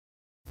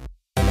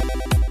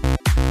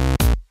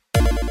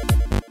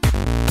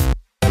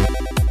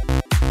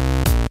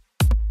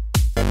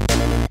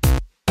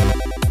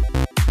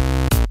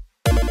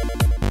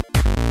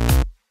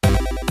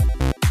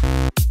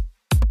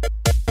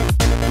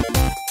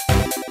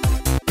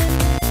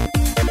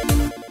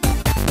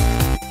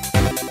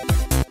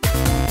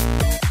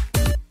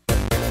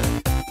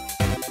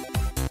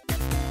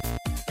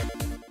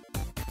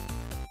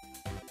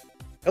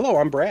Hello,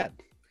 I'm Brad.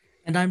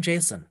 And I'm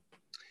Jason.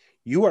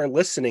 You are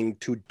listening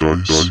to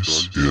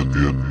Dice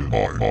in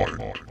My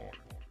Mind.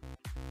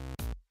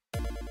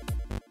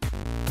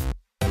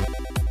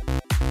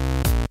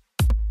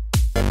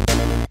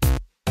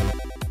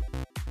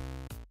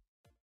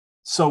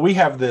 So we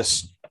have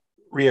this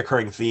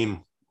reoccurring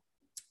theme,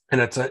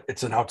 and it's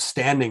an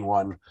outstanding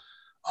one,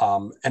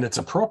 and it's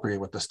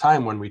appropriate with this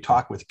time when we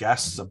talk with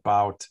guests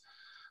about,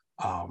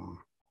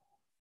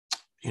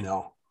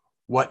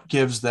 what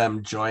gives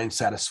them joy and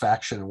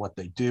satisfaction in what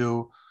they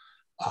do.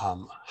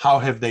 How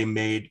have they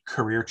made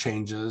career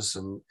changes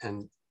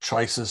and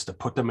choices to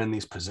put them in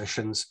these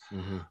positions?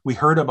 Mm-hmm. We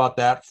heard about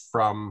that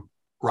from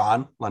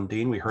Ron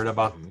Lundeen. We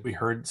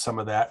heard some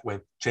of that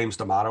with James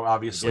D'Amato,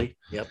 obviously.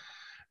 Yep.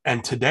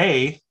 And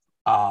today,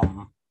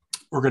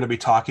 we're going to be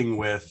talking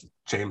with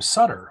James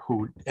Sutter,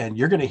 and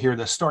you're going to hear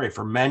this story.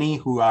 For many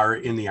who are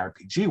in the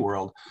RPG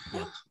world,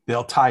 Yep.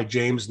 They'll tie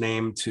James'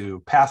 name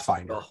to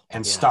Pathfinder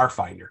and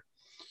Starfinder.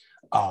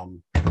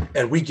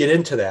 And we get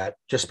into that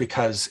just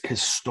because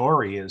his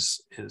story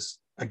is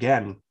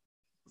again,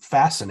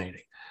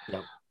 fascinating.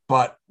 Yep.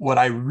 But what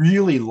I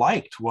really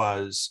liked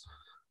was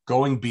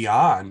going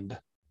beyond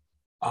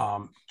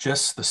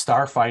just the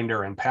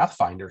Starfinder and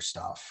Pathfinder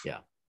stuff.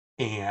 Yeah.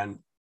 And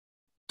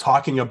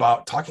talking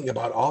about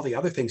all the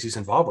other things he's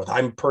involved with.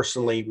 I'm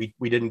personally,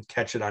 we didn't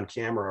catch it on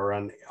camera or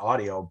on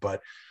audio,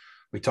 but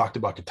we talked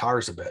about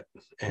guitars a bit,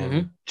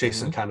 and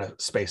Jason kind of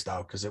spaced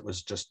out because it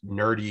was just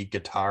nerdy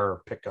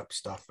guitar pickup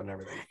stuff and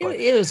everything. But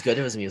it was good.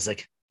 It was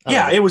music.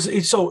 It was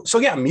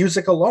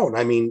music alone.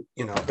 I mean,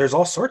 there's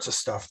all sorts of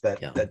stuff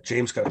that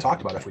James could have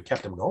talked about if we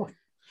kept him going.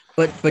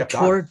 But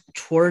toward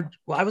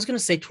I was going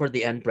to say toward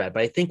the end, Brad,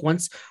 but I think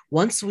once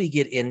we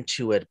get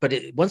into it,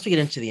 once we get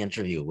into the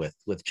interview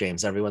with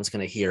James, everyone's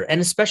going to hear, and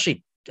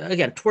especially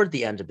again toward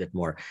the end a bit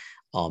more,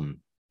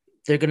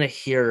 they're going to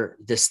hear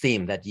this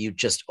theme that you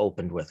just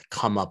opened with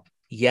come up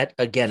yet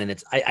again.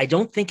 And I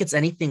don't think it's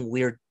anything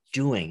we're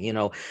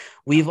doing.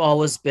 We've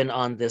always been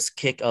on this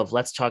kick of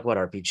let's talk about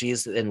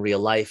RPGs in real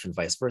life and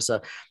vice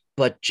versa.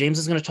 But James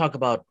is going to talk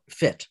about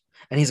fit,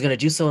 and he's going to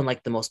do so in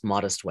like the most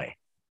modest way.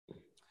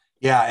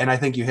 Yeah. And I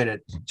think you hit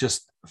it,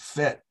 just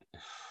fit.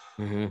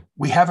 Mm-hmm.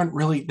 We haven't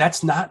really,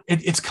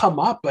 it's come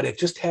up, but it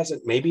just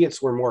hasn't,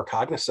 we're more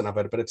cognizant of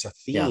it, but it's a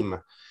theme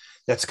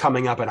that's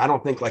coming up. And I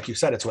don't think, like you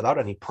said, it's without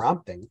any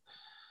prompting.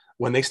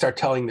 When they start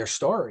telling their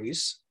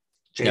stories,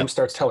 James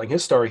starts telling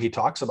his story. He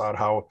talks about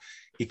how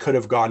he could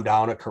have gone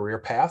down a career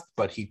path,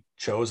 but he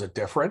chose a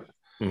different,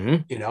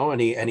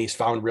 and he's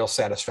found real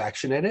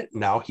satisfaction in it.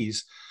 Now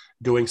he's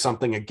doing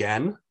something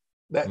again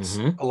that's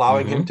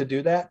allowing him to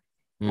do that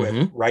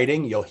with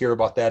writing. You'll hear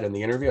about that in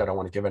the interview. I don't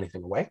want to give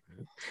anything away.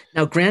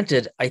 Now,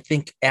 granted, I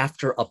think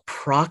after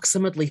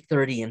approximately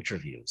 30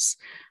 interviews,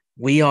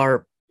 we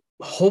are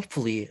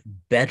hopefully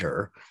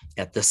better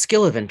at the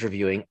skill of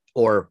interviewing,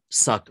 or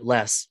suck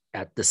less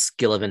at the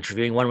skill of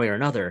interviewing one way or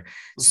another.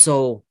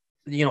 So,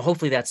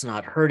 hopefully that's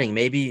not hurting.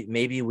 Maybe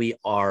we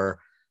are,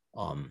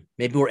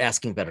 maybe we're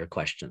asking better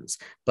questions,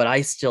 but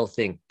I still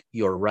think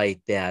you're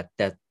right that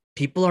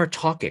people are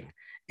talking,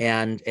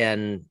 and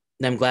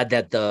I'm glad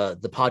that the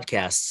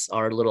podcasts,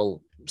 our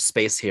little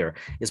space here,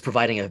 is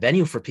providing a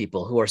venue for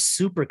people who are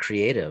super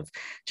creative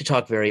to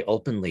talk very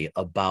openly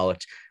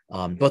about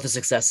both the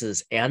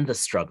successes and the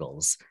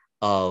struggles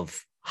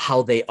of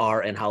how they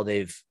are and how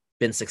they've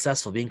been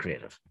successful being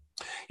creative.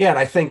 Yeah. And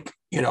I think,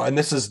 and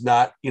this is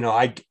not,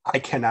 I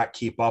cannot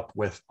keep up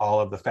with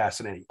all of the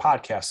fascinating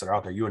podcasts that are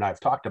out there. You and I have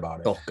talked about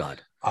it. Oh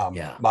God.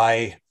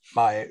 My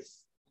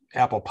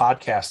Apple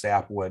Podcast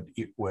app would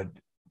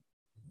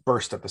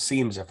burst at the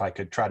seams if I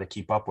could try to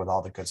keep up with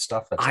all the good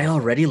stuff. I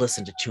already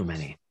listened to too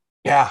many.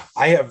 Yeah,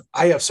 I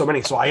have so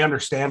many. So I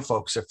understand,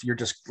 folks, if you're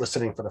just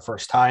listening for the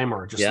first time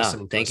or just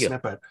listening to a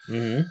snippet,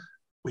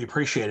 we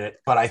appreciate it.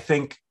 But I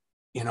think,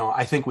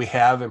 we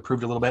have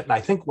improved a little bit. And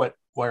I think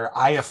where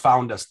I have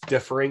found us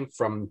differing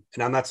from,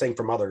 and I'm not saying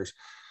from others,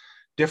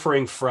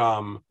 differing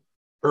from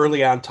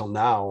early on till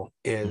now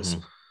is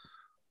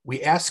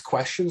we ask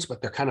questions,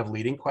 but they're kind of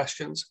leading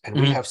questions. And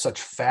we have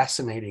such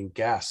fascinating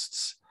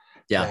guests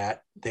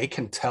that they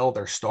can tell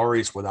their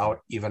stories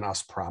without even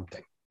us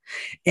prompting.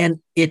 And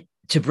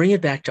to bring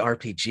it back to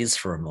RPGs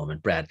for a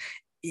moment, Brad,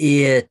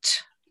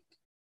 it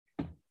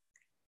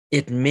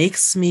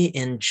makes me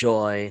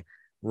enjoy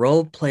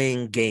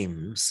role-playing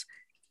games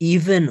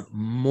even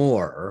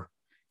more,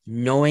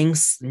 knowing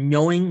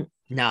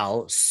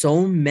now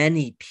so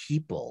many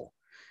people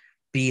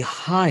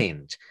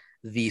behind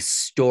the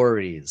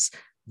stories,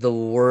 the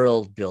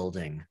world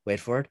building. Wait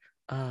for it.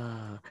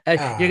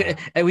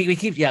 We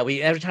keep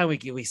every time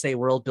we say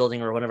world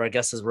building, or one of our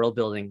guests is world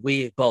building,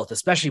 we both,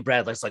 especially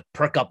Brad, let's like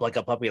perk up like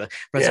a puppy, like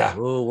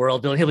ooh,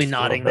 world building. He'll be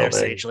nodding there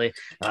sagely.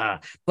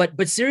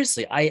 But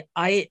seriously,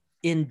 I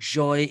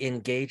enjoy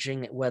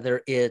engaging,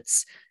 whether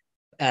it's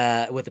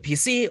with a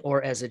PC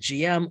or as a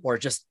GM, or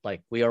just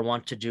like we are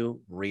wont to do,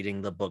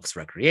 reading the books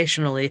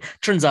recreationally.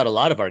 Turns out a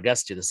lot of our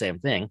guests do the same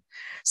thing.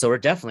 So we're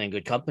definitely in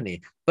good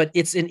company. But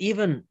it's an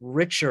even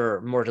richer,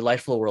 more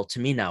delightful world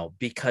to me now,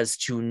 because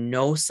to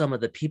know some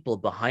of the people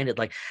behind it,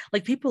 like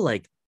people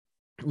like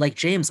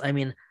James, I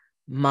mean,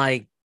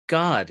 my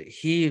God,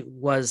 he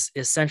was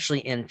essentially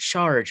in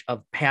charge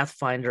of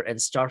Pathfinder and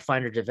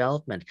Starfinder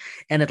development.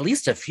 And at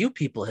least a few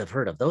people have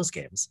heard of those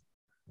games.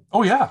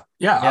 Oh yeah.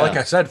 Yeah. Like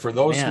I said, for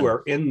those Man. who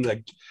are in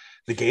the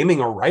gaming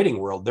or writing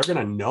world, they're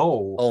going to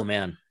know Oh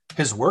man,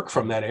 his work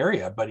from that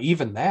area. But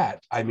even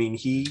that, I mean,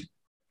 he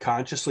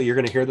consciously, you're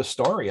going to hear the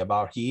story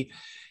about he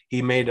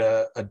made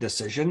a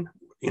decision,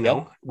 you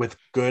know, with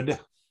good,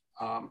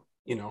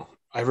 you know,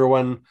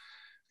 everyone,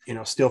 you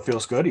know, still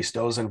feels good. He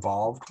still is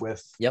involved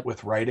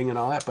with writing and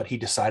all that, but he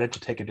decided to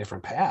take a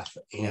different path.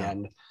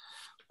 And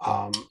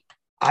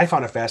I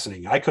found it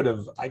fascinating. I could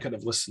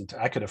have listened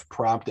to, I could have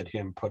prompted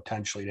him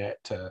potentially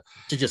to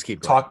just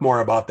keep talk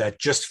more about that,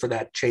 just for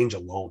that change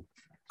alone.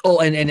 Oh,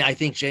 and I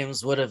think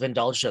James would have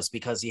indulged us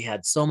because he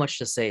had so much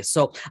to say.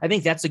 So I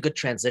think that's a good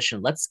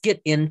transition. Let's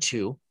get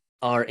into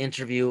our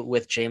interview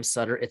with James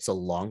Sutter. It's a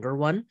longer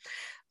one.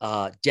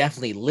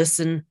 Definitely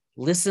listen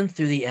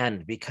through the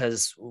end,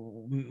 because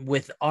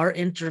with our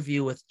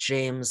interview with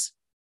James,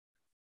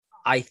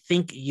 I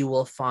think you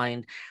will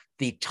find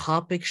the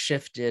topic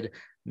shifted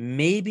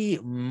maybe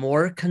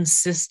more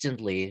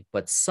consistently,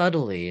 but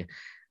subtly,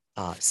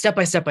 step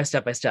by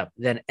step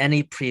than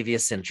any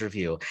previous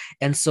interview.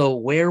 And so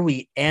where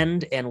we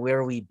end and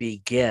where we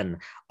begin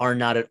are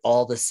not at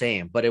all the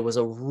same, but it was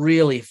a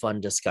really fun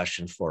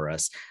discussion for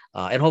us,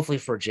 and hopefully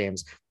for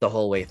James the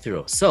whole way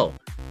through. So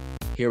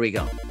here we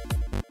go.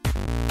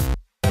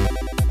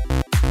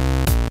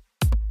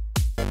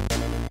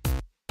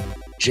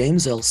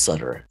 James L.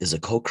 Sutter is a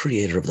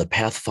co-creator of the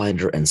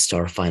Pathfinder and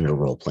Starfinder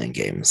role-playing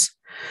games.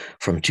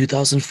 From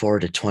 2004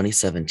 to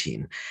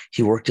 2017,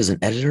 he worked as an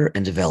editor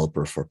and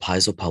developer for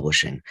Paizo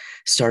Publishing,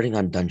 starting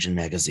on Dungeon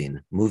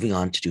Magazine, moving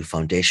on to do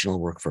foundational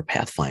work for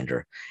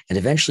Pathfinder, and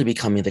eventually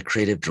becoming the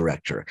creative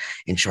director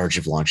in charge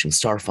of launching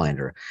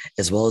Starfinder,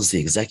 as well as the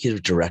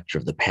executive director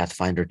of the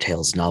Pathfinder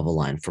Tales novel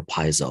line for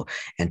Paizo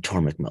and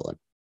Tor Macmillan.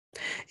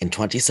 In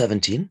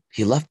 2017,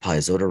 he left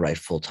Paizo to write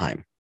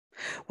full-time.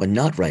 When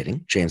not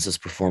writing, James has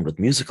performed with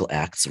musical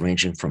acts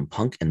ranging from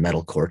punk and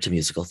metalcore to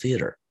musical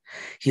theater.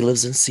 He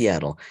lives in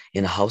Seattle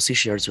in a house he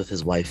shares with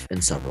his wife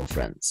and several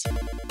friends.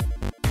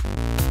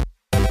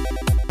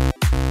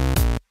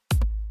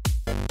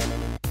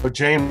 So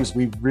James,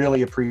 we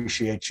really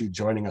appreciate you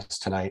joining us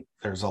tonight.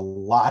 There's a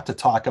lot to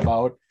talk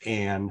about,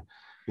 and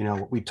you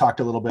know, we talked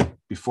a little bit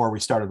before we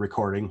started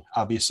recording.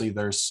 Obviously,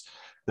 there's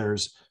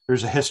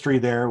a history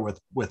there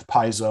with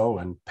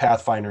Paizo and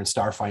Pathfinder and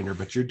Starfinder,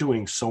 but you're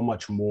doing so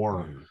much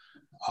more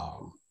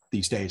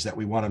these days that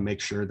we want to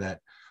make sure that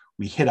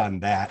we hit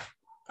on that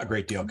a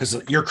great deal, because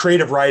your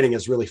creative writing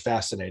is really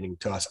fascinating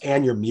to us,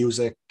 and your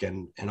music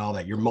and all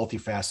that. You're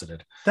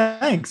multifaceted.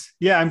 Thanks.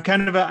 Yeah, I'm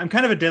kind of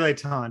a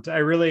dilettante. I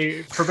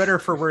really, for better or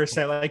for worse,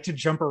 I like to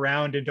jump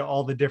around into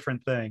all the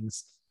different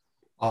things.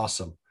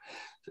 Awesome.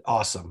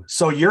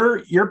 So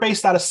you're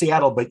based out of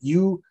Seattle, but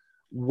you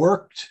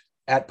worked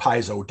at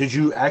Paizo. Did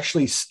you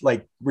actually,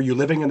 like, were you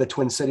living in the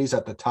Twin Cities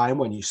at the time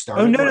when you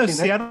started? Oh, no,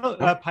 Seattle.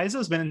 No?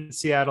 Paizo's been in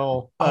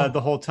Seattle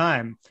the whole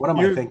time. What am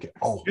I thinking?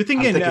 Oh, you're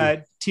thinking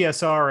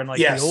TSR and like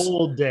the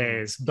old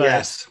days,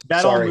 but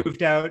that all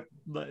moved out.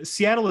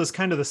 Seattle is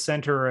kind of the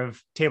center of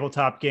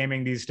tabletop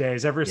gaming these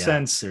days, ever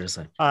since,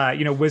 seriously,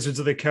 Wizards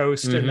of the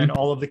Coast, and then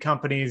all of the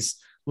companies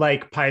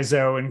like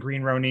Paizo and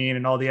Green Ronin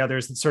and all the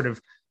others that sort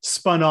of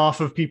spun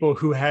off of people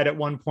who had at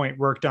one point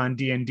worked on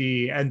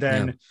D&D, and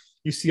then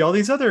you see all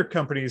these other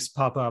companies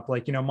pop up,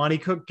 like, Monty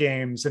Cook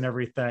Games and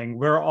everything.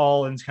 We're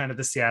all in kind of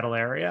the Seattle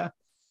area.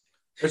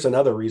 There's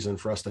another reason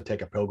for us to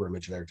take a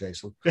pilgrimage there,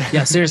 Jason.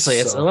 Yeah, seriously.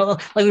 It's like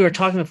we were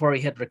talking before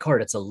we hit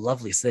record. It's a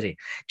lovely city.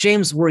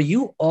 James, were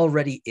you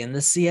already in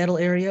the Seattle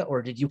area,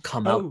 or did you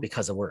come out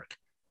because of work?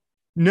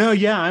 No,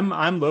 yeah,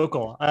 I'm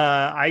local.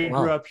 I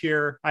grew up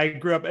here. I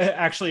grew up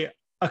actually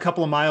a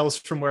couple of miles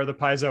from where the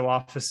Paizo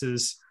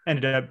offices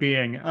ended up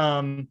being.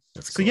 Cool.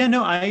 So yeah,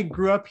 no, I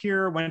grew up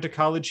here, went to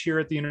college here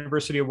at the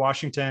University of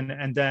Washington.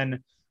 And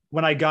then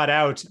when I got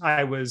out,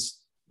 I was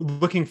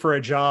looking for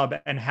a job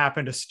and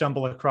happened to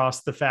stumble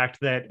across the fact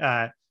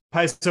that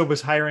Paizo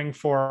was hiring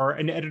for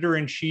an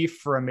editor-in-chief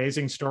for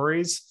Amazing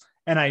Stories.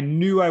 And I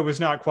knew I was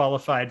not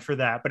qualified for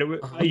that, but it was,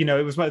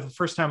 it was the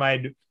first time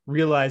I'd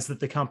realized that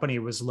the company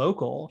was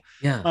local.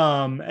 Yeah.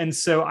 And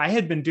so I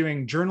had been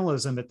doing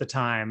journalism at the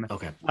time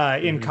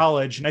in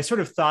college, and I sort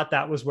of thought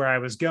that was where I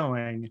was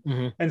going.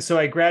 And so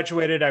I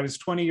graduated. I was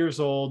 20 years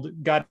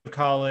old, got to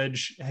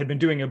college, had been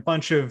doing a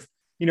bunch of,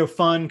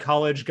 fun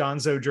college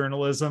gonzo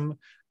journalism,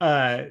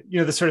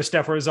 the sort of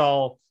stuff where it was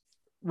all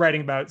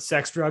writing about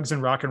sex, drugs,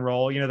 and rock and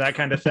roll, that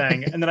kind of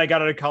thing. And then I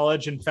got out of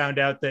college and found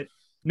out that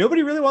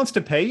nobody really wants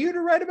to pay you to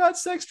write about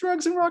sex,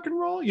 drugs, and rock and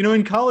roll.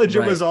 In college,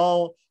 it was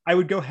all, I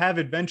would go have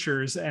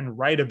adventures and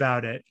write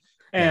about it.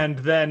 And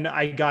then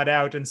I got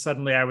out and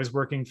suddenly I was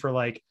working for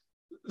like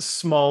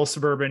small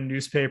suburban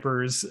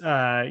newspapers,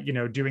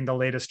 doing the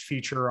latest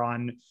feature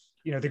on,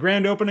 the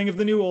grand opening of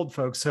the new old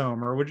folks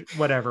home or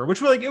whatever,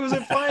 which it was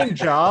a fine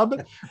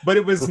job, but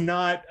it was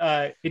not,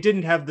 it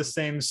didn't have the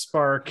same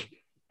spark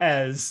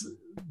as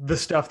the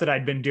stuff that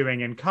I'd been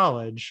doing in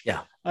college.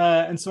 Yeah.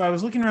 And so I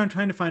was looking around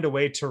trying to find a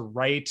way to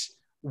write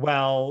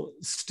while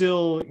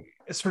still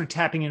sort of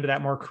tapping into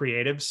that more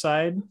creative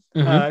side.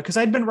 Because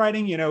I'd been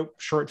writing,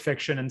 short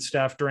fiction and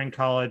stuff during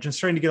college and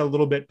starting to get a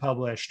little bit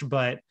published,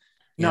 but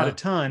not a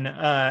ton.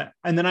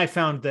 And then I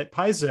found that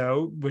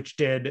Paizo, which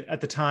did at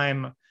the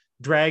time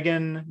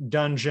Dragon,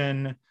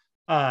 Dungeon,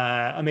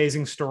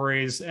 Amazing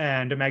Stories,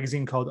 and a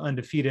magazine called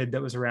Undefeated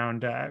that was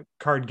around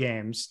card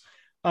games.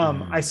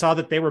 I saw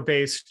that they were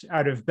based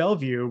out of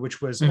Bellevue,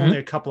 which was only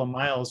a couple of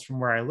miles from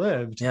where I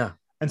lived. Yeah.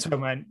 And so I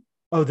went,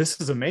 oh,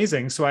 this is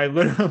amazing. So I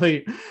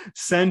literally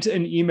sent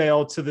an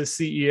email to the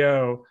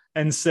CEO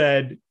and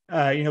said,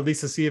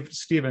 Lisa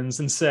Stevens,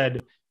 and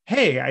said,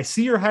 hey, I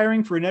see you're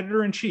hiring for an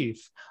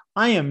editor-in-chief.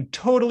 I am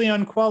totally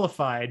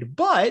unqualified,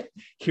 but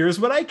here's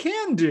what I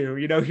can do.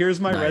 Here's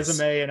my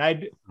resume.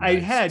 And I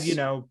had,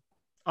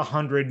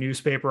 100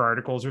 newspaper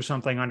articles or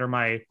something under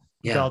my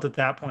belt at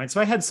that point.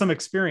 So I had some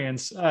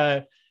experience.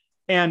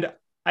 And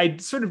I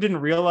sort of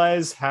didn't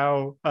realize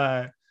how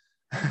I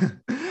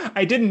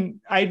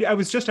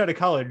was just out of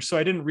college, so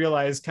I didn't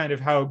realize kind of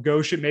how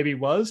gauche it maybe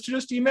was to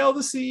just email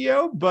the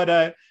CEO,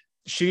 but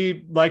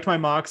she liked my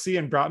moxie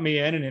and brought me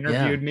in and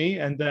interviewed me,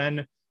 and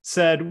then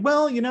said,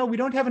 well, we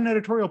don't have an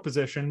editorial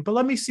position, but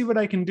let me see what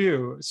I can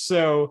do.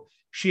 So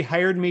she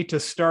hired me to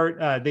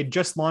start, they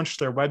just launched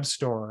their web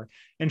store,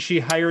 and she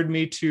hired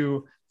me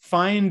to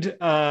find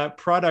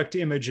product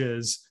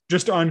images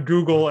just on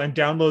Google and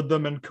download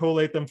them and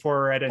collate them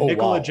for her at a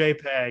nickel a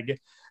JPEG.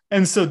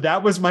 And so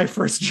that was my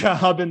first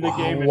job in the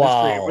game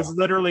industry. It was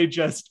literally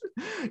just,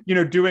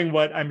 doing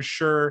what I'm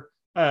sure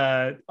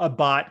a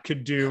bot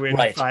could do in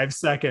 5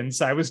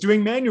 seconds. I was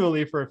doing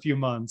manually for a few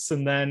months.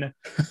 And then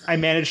I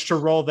managed to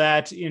roll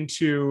that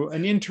into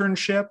an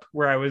internship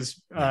where I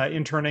was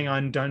interning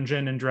on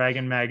Dungeon and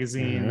Dragon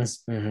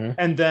magazines.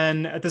 And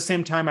then at the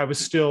same time, I was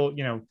still,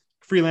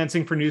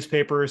 freelancing for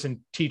newspapers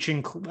and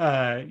teaching,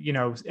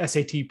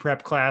 SAT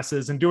prep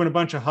classes and doing a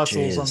bunch of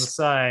hustles on the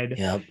side.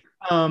 Yep.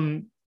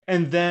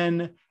 And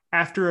then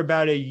after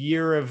about a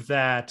year of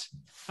that,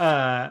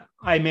 I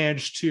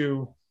managed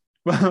to,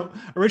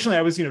 originally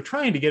I was,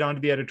 trying to get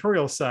onto the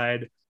editorial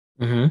side.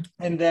 And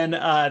then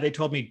they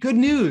told me, good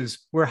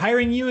news, we're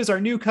hiring you as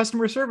our new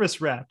customer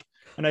service rep.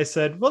 And I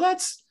said, well,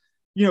 that's,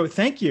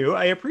 thank you.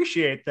 I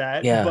appreciate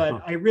that. Yeah.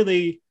 But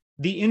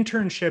the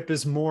internship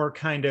is more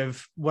kind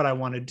of what I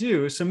want to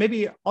do. So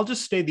maybe I'll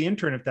just stay the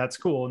intern if that's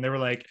cool. And they were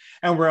like,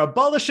 and we're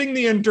abolishing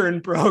the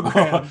intern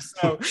program.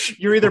 So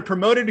you're either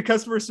promoted to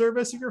customer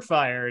service or you're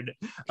fired.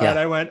 And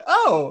I went,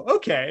 oh,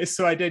 okay.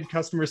 So I did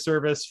customer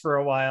service for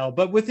a while,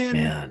 but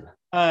within,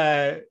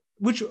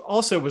 which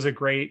also was a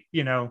great,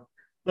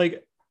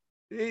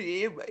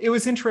 it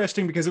was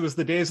interesting because it was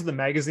the days of the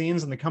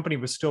magazines and the company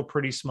was still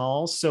pretty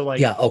small. So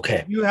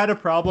if you had a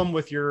problem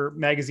with your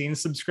magazine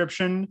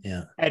subscription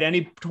at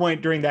any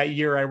point during that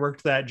year I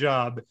worked that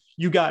job,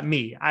 you got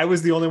me. I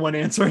was the only one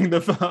answering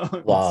the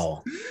phone.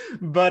 Wow.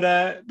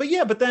 But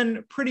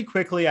then pretty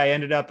quickly I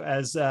ended up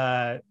as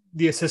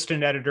the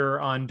assistant editor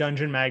on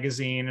Dungeon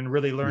magazine and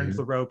really learned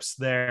the ropes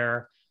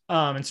there,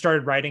 and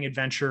started writing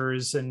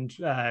adventures and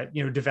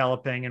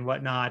developing and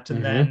whatnot.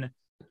 And then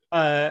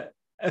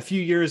a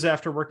few years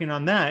after working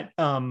on that,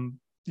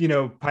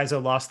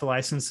 Paizo lost the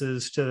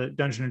licenses to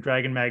Dungeon and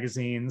Dragon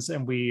magazines,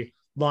 and we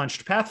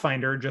launched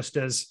Pathfinder just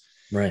as,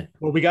 well,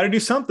 we got to do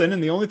something.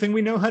 And the only thing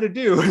we know how to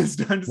do is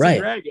Dungeons and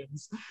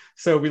Dragons.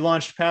 So we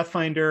launched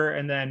Pathfinder,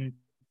 and then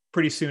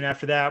pretty soon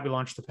after that, we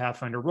launched the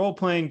Pathfinder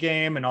role-playing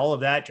game, and all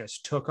of that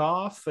just took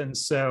off. And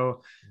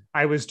so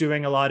I was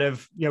doing a lot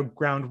of,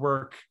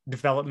 groundwork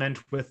development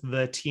with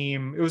the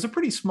team. It was a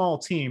pretty small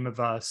team of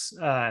us,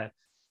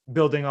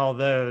 building all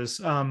those.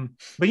 And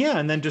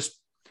then just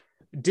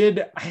I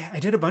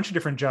did a bunch of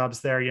different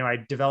jobs there. I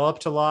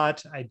developed a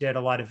lot. I did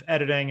a lot of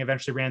editing,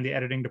 eventually ran the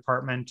editing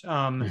department.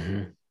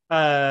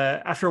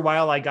 After a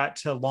while, I got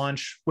to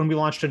when we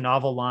launched a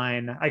novel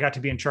line, I got to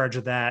be in charge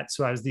of that.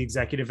 So I was the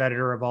executive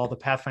editor of all the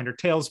Pathfinder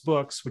Tales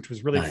books, which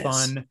was really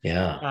fun.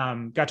 Yeah.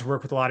 Got to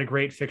work with a lot of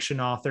great fiction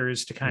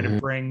authors to kind of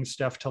bring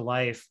stuff to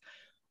life.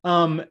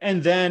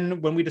 And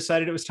then when we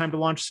decided it was time to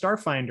launch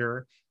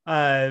Starfinder,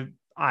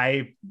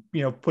 I,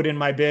 put in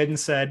my bid and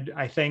said,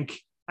 I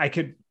think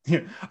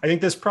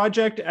this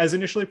project as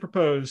initially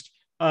proposed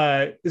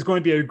is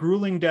going to be a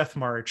grueling death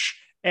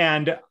march,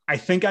 and I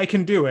think I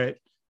can do it.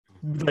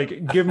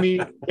 Make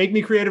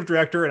me creative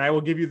director and I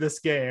will give you this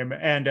game.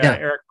 And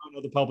Eric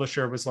Bono, the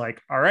publisher, was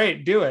like, all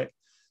right, do it.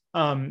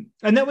 And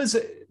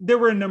there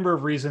were a number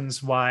of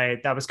reasons why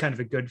that was kind of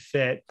a good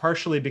fit,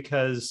 partially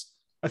because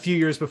a few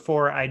years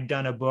before I'd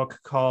done a book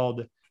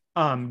called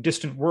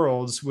Distant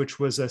Worlds, which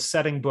was a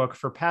setting book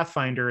for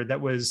Pathfinder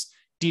that was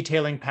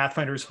detailing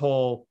Pathfinder's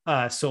whole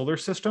solar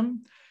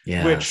system,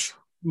 which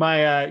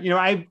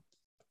I've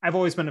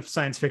always been a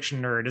science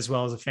fiction nerd as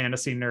well as a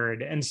fantasy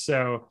nerd. And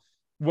so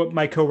what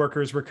my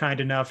coworkers were kind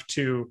enough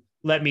to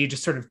let me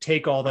just sort of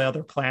take all the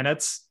other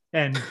planets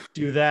and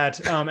do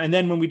that. And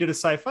then when we did a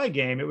sci-fi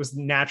game, it was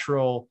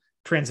natural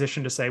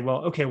transition to say,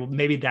 well, okay, well,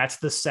 maybe that's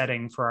the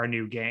setting for our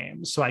new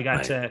game. So I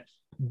got to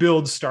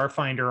build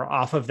Starfinder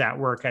off of that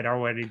work I'd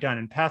already done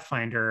in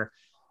Pathfinder.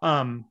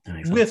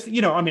 With,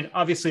 I mean,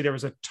 obviously there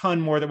was a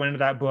ton more that went into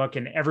that book,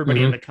 and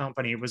everybody in the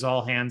company was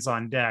all hands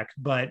on deck,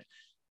 but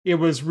it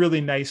was really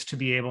nice to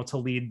be able to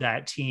lead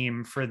that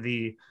team for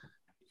the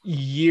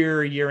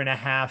year and a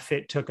half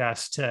it took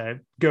us to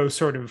go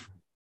sort of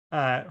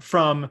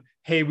from,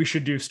 hey, we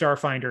should do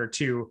Starfinder,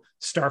 to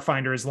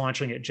Starfinder is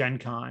launching at Gen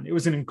Con. It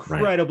was an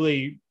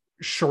incredibly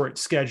short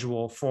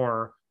schedule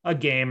for a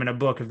game and a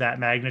book of that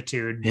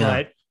magnitude,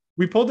 but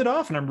we pulled it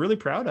off, and I'm really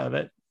proud of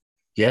it.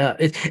 Yeah,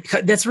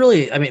 that's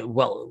really, I mean,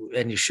 well,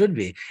 and you should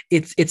be.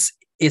 It's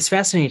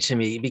fascinating to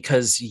me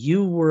because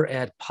you were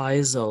at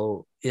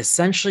Paizo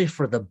essentially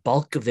for the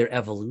bulk of their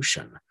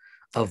evolution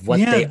of what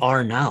they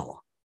are now.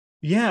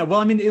 Yeah, well,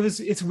 I mean,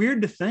 it's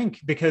weird to think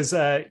because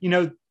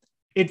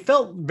it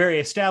felt very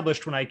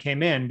established when I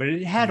came in, but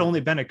it had only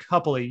been a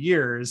couple of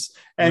years,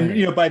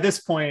 and by this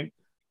point,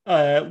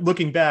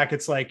 looking back,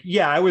 it's like,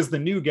 yeah, I was the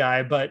new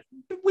guy, but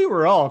we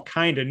were all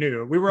kind of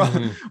new. We were all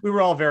we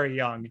were all very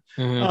young.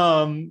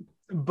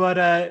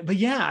 But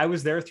yeah, I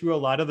was there through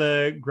a lot of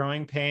the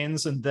growing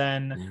pains, and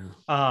then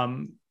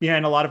and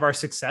a lot of our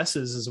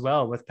successes as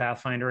well with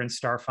Pathfinder and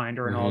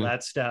Starfinder and all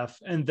that stuff.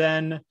 And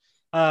then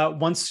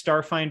once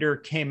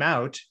Starfinder came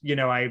out,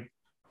 I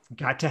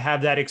got to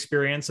have that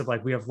experience of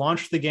like, we have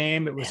launched the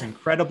game. It was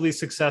incredibly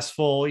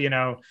successful.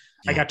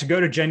 I got to go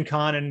to Gen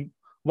Con and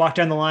walk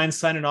down the line,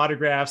 signing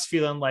autographs,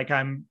 feeling like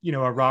I'm,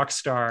 a rock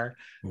star.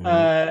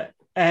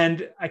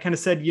 And I kind of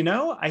said,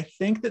 I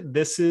think that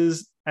this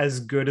is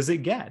as good as it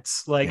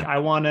gets. Like, I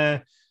want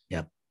to,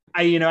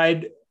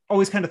 I'd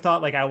always kind of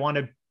thought like, I want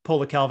to pull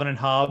a Calvin and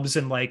Hobbes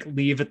and like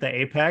leave at the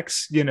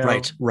apex,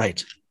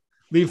 Right.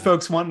 Leave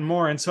folks wanting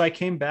more. And so I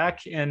came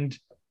back, and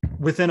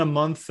within a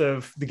month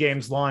of the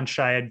game's launch,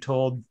 I had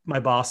told my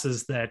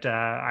bosses that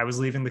I was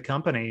leaving the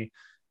company,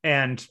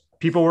 and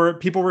people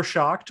were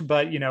shocked,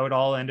 but it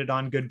all ended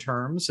on good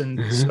terms.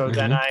 And so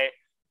then I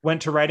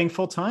went to writing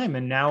full time,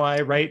 and now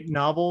I write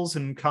novels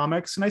and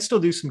comics, and I still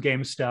do some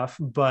game stuff,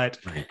 but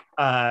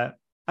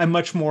I'm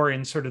much more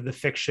in sort of the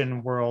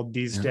fiction world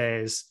these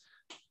days.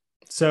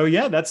 So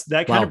yeah,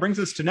 that kind of brings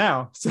us to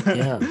now.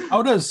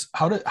 How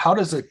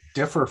does it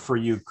differ for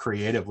you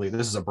creatively?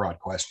 This is a broad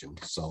question,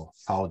 so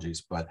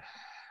apologies, but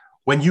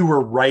when you were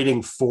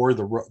writing for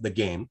the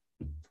game,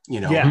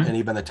 and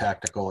even the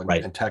tactical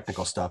and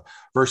technical stuff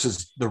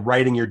versus the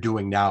writing you're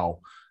doing now,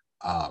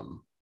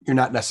 you're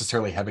not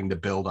necessarily having to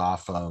build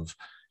off of,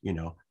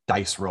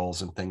 dice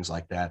rolls and things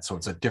like that. So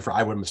it's a different,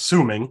 I'm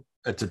assuming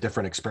it's a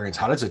different experience.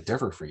 How does it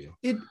differ for you?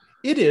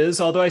 It is,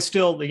 although I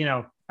still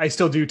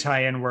do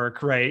tie-in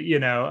work, right?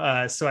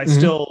 So I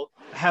still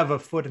have a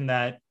foot in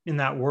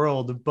that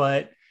world.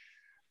 But,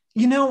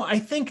 I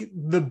think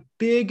the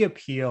big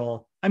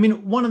appeal, I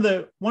mean, one of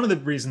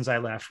the reasons I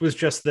left was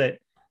just that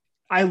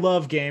I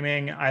love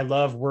gaming. I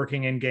love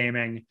working in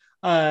gaming.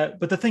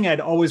 But the thing I'd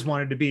always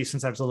wanted to be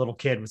since I was a little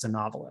kid was a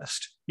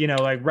novelist.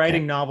 Like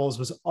writing novels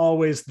was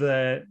always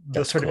the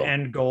sort of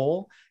end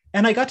goal.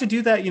 And I got to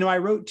do that. I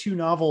wrote 2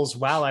 novels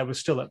while I was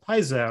still at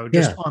Paizo,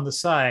 just on the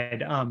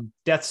side.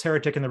 Death's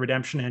Heretic and The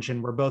Redemption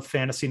Engine were both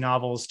fantasy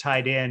novels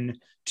tied in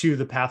to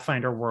the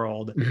Pathfinder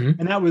world.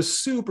 And that was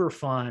super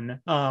fun.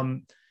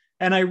 And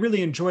I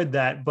really enjoyed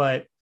that.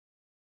 But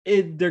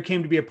there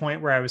came to be a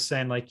point where I was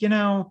saying like,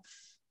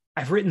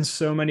 I've written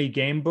so many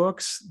game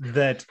books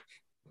that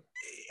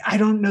I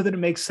don't know that it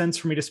makes sense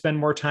for me to spend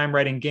more time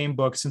writing game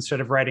books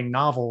instead of writing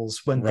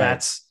novels when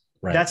that's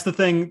the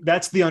thing,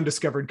 that's the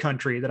undiscovered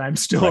country that I'm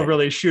still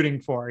really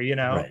shooting for,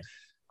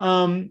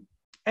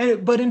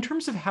 but in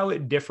terms of how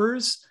it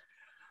differs,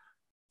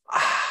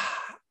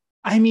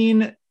 I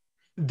mean,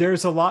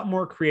 there's a lot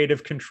more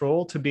creative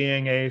control to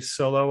being a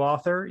solo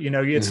author,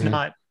 it's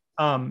not,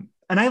 and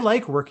I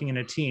like working in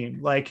a team.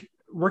 Like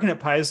working at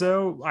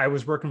Paizo, I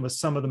was working with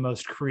some of the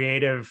most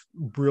creative,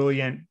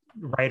 brilliant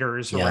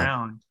writers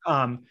around,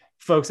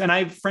 folks. And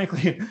I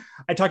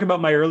talk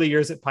about my early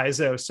years at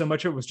Paizo. So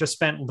much of it was just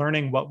spent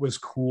learning what was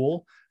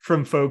cool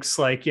from folks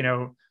like,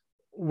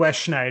 Wes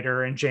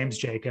Schneider and James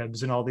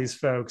Jacobs and all these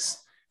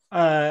folks.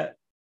 But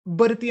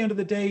at the end of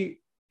the day,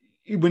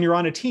 when you're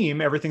on a team,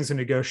 everything's a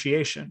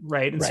negotiation,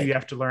 right? And so you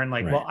have to learn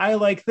like, well, I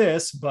like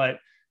this, but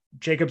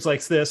Jacobs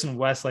likes this, and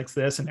Wes likes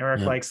this, and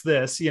Eric likes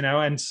this,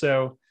 and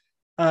so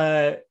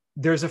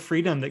there's a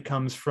freedom that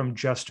comes from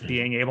just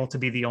being able to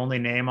be the only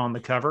name on the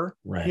cover,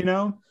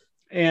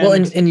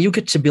 And you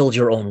get to build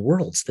your own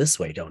worlds this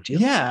way, don't you?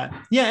 Yeah.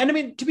 And I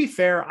mean, to be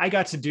fair, I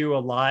got to do a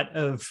lot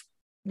of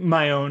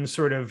my own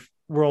sort of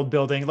world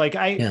building. Like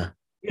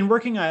in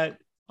working on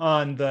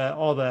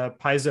all the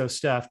Paizo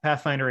stuff,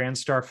 Pathfinder and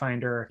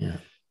Starfinder,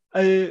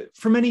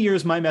 for many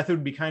years, my method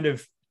would be kind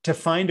of to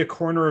find a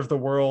corner of the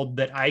world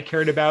that I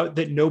cared about,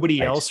 that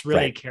nobody else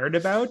really cared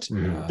about,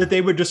 that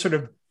they would just sort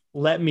of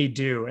let me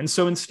do. And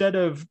so instead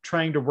of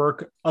trying to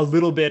work a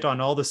little bit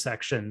on all the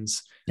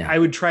sections, I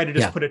would try to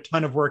just put a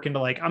ton of work into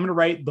like, I'm going to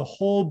write the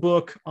whole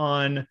book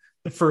on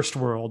the first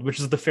world, which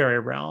is the fairy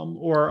realm,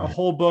 or a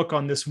whole book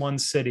on this one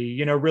city,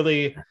 you know,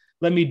 really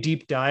let me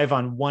deep dive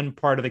on one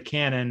part of the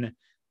canon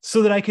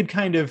so that I could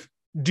kind of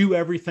do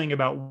everything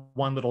about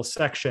one little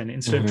section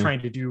instead of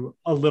trying to do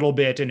a little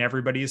bit in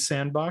everybody's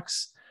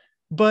sandbox.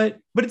 But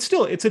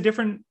it's a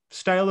different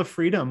style of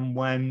freedom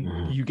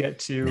when you get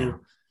to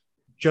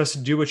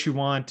just do what you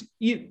want,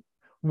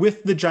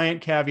 with the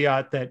giant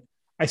caveat that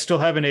I still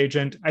have an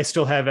agent, I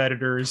still have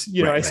editors,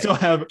 you know, I still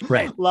have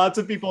lots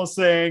of people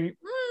saying,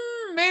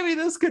 maybe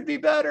this could be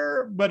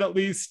better, but at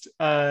least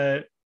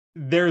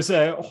there's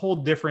a whole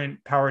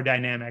different power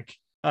dynamic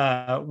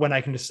when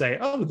I can just say,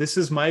 oh, this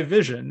is my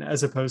vision,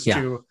 as opposed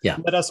to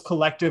let us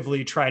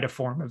collectively try to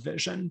form a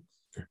vision.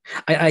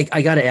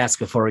 I got to ask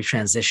before we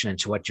transition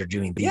into what you're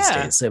doing these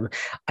days. So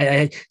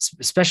I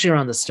especially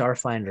around the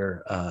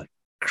Starfinder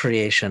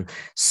creation.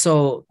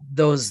 So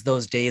those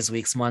days,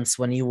 weeks, months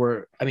when you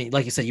were, I mean,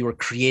 like you said, you were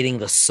creating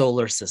the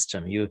solar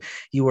system. You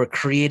were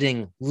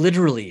creating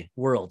literally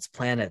worlds,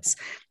 planets.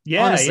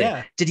 Yeah.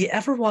 Honestly, did you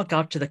ever walk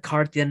out to the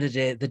car at the end of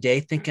the day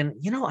thinking,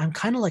 you know, I'm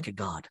kind of like a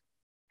god?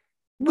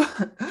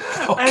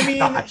 I mean,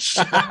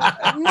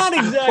 not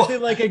exactly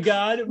like a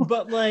god,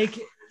 but like,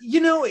 you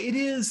know, it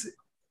is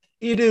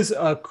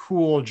a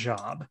cool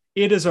job.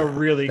 It is a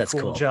really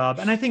cool job.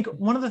 And I think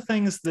one of the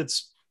things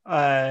that's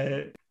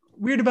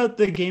weird about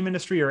the game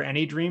industry or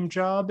any dream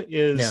job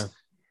is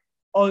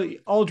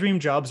all dream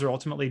jobs are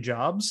ultimately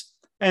jobs.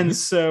 And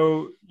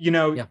so, you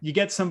know, you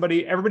get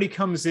somebody, everybody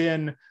comes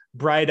in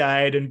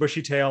bright-eyed and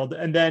bushy-tailed,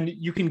 and then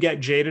you can get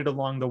jaded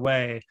along the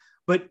way.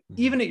 But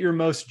even at your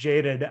most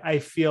jaded, I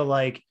feel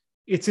like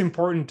it's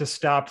important to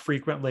stop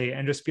frequently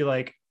and just be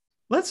like,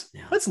 let's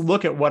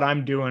look at what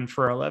I'm doing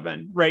for a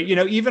living, right? You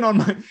know, even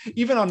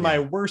on my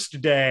worst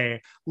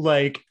day,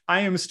 like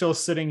I am still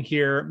sitting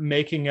here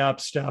making up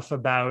stuff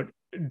about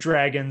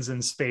dragons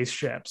and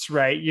spaceships,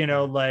 right? You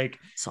know, like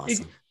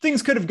awesome.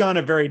 Things could have gone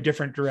a very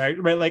different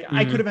direction, right? Like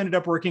I could have ended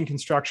up working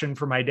construction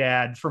for my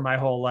dad for my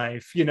whole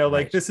life, you know,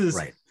 like this is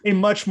a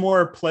much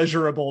more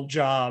pleasurable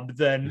job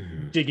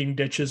than digging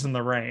ditches in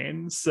the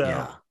rain.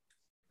 So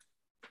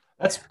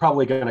that's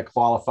probably going to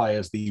qualify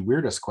as the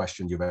weirdest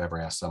question you've ever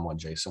asked someone,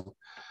 Jason.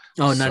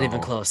 Oh, not even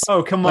close.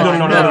 Oh, come on.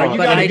 No.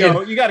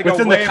 You gotta go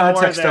within way the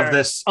context more there. of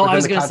this. Oh, I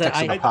was going to say,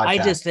 I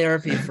did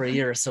therapy for a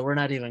year, so we're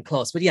not even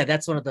close. But yeah,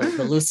 that's one of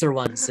the looser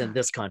ones in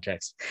this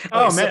context.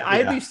 Oh, man,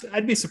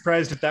 I'd be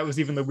surprised if that was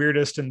even the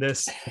weirdest in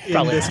this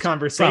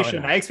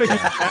conversation. I expected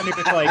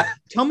to like,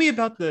 tell me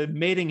about the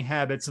mating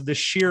habits of the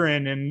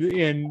Sheeran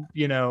in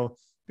you know,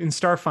 in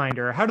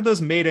Starfinder. How do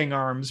those mating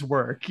arms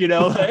work? You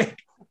know,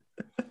 like.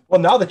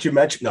 Well, now that you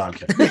mentioned, no, I'm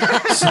kidding.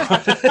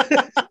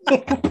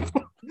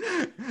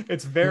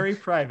 It's very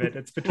private.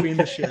 It's between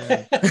the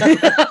Sheeran.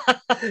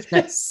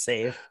 That's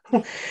safe.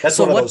 That's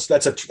so one of those.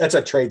 That's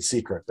a trade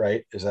secret,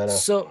 right? Is that a?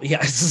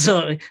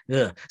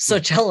 So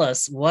tell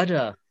us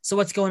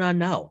what's going on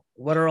now?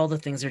 What are all the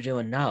things you're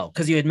doing now?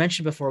 Because you had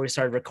mentioned before we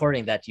started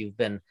recording that you've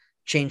been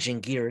changing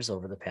gears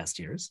over the past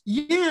years.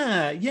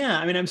 Yeah.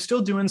 I mean, I'm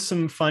still doing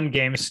some fun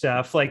game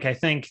stuff. Like I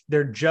think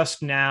they're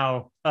just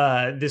now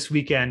this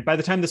weekend. By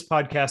the time this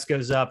podcast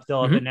goes up,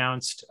 they'll have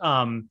announced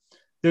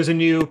there's a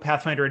new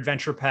Pathfinder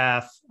adventure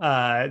path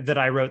that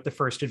I wrote the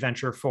first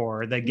adventure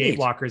for, the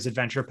Gatewalkers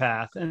adventure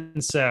path.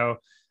 And so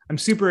I'm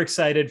super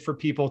excited for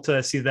people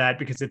to see that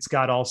because it's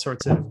got all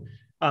sorts of,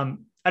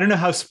 I don't know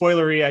how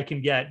spoilery I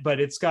can get, but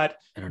it's got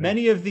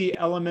many of the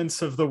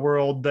elements of the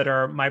world that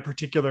are my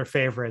particular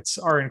favorites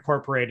are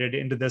incorporated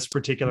into this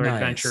particular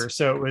adventure.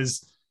 So it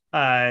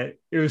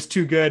was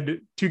too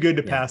good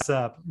to pass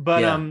up.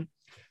 But you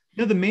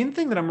know, the main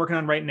thing that I'm working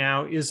on right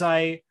now is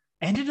I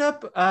ended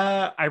up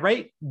I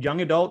write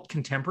young adult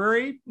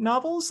contemporary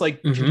novels,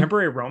 like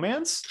contemporary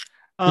romance,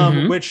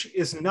 which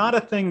is not a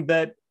thing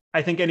that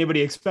I think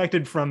anybody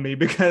expected from me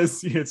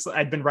because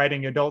I'd been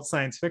writing adult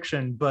science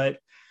fiction. But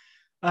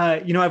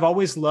you know, I've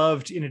always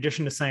loved, in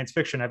addition to science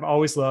fiction, I've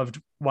always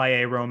loved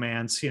YA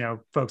romance, you know,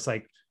 folks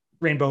like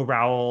Rainbow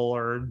Rowell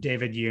or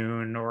David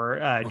Yoon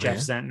or Jeff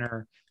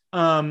Zentner.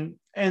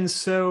 And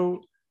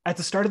so at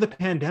the start of the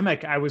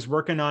pandemic, I was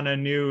working on a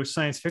new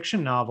science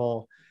fiction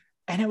novel,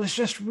 and it was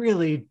just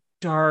really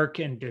dark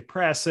and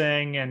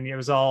depressing, and it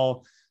was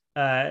all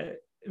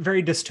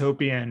very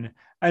dystopian.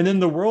 And then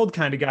the world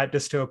kind of got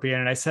dystopian,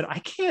 and I said, I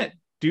can't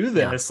do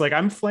this. Like,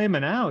 I'm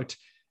flaming out.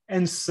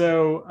 And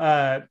so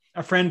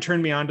a friend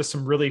turned me on to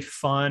some really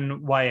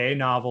fun YA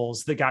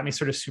novels that got me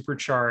sort of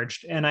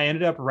supercharged. And I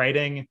ended up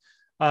writing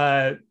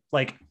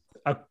like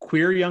a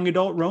queer young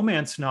adult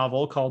romance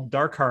novel called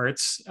Dark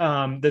Hearts.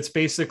 That's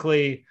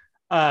basically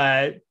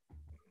the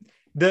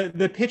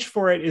pitch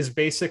for it is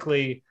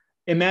basically,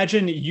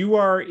 imagine you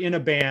are in a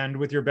band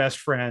with your best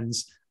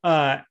friends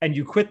and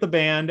you quit the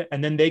band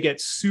and then they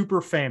get super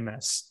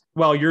famous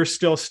while you're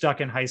still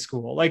stuck in high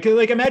school. Like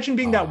imagine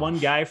being that one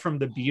guy from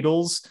the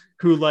Beatles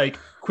who like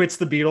quits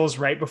the Beatles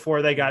right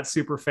before they got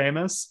super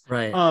famous.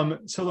 Right.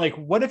 So like,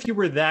 what if you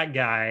were that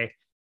guy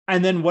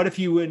And then what if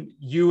you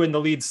and the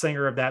lead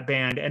singer of that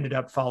band ended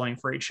up falling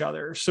for each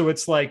other? So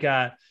it's like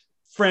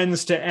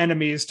friends to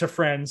enemies to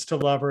friends to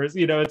lovers,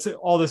 it's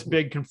all this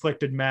big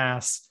conflicted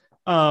mass.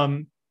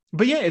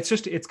 But yeah,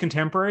 it's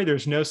contemporary.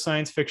 There's no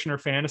science fiction or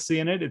fantasy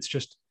in it.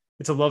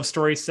 It's a love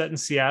story set in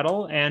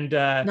Seattle. And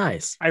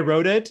nice. I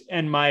wrote it,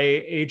 and my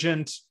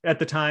agent at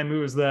the time,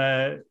 who was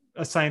a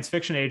science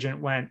fiction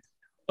agent, went,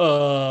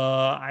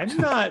 I'm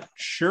not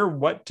sure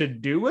what to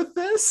do with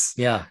this.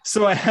 Yeah.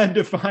 So I had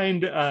to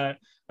find a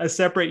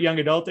separate young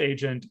adult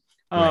agent.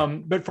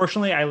 Right. But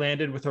fortunately, I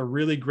landed with a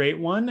really great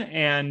one.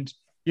 And,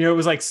 it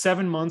was like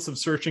 7 months of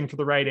searching for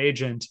the right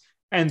agent.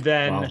 And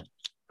then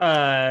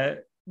I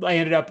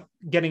ended up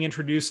getting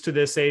introduced to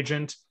this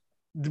agent.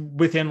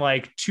 Within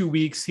like 2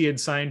 weeks, he had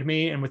signed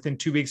me. And within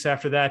 2 weeks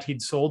after that,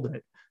 he'd sold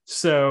it.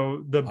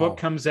 So the book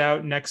comes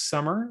out next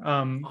summer,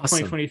 awesome.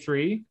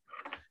 2023.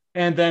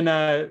 And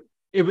then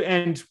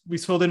and we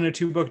sold it in a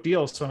 2-book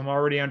deal. So I'm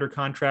already under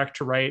contract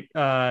to write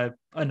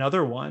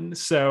another one.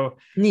 So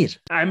neat.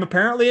 I'm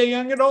apparently a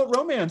young adult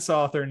romance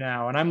author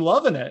now, and I'm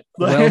loving it.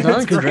 Well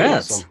done.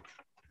 Congrats.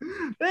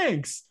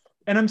 Thanks.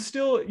 And I'm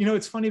still,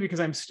 it's funny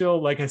because I'm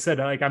still, like I said,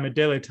 like I'm a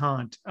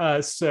dilettante.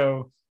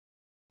 So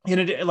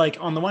like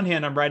on the one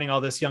hand, I'm writing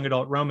all this young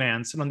adult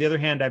romance. And on the other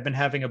hand, I've been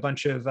having a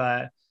bunch of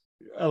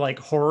like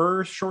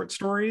horror short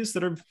stories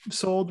that have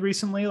sold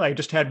recently. Like I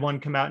just had one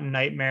come out in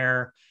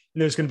Nightmare.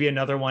 And there's going to be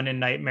another one in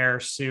Nightmare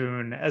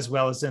soon, as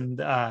well as in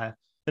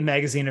the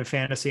magazine of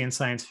fantasy and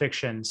science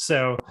fiction.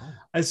 So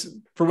as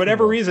for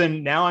whatever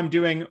reason, now I'm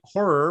doing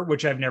horror,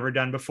 which I've never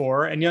done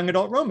before, and young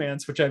adult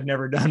romance, which I've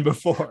never done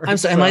before. I'm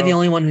sorry, am I the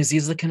only one who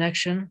sees the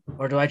connection,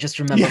 or do I just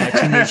remember my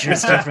teenage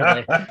years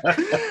differently?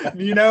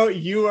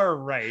 You are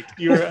right.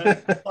 You're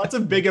lots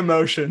of big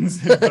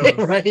emotions.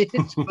 Right.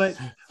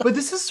 But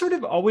this has sort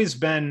of always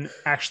been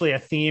actually a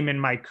theme in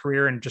my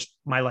career and just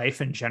my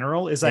life in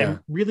general, is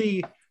I'm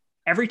really,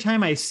 every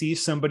time I see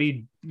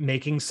somebody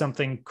making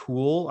something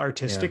cool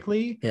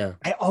artistically,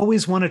 I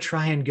always want to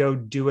try and go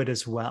do it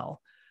as well.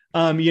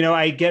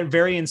 I get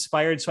very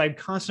inspired. So I'm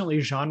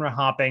constantly genre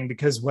hopping,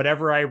 because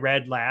whatever I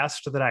read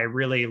last that I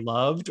really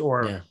loved,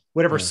 or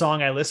whatever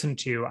song I listened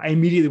to, I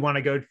immediately want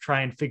to go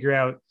try and figure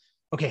out,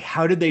 okay,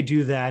 how did they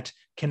do that?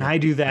 Can I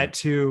do that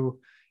too?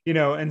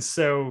 And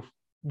so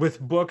with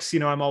books,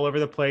 I'm all over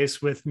the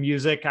place. With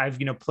music, I've,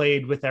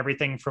 played with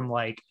everything from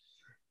like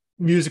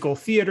musical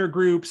theater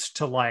groups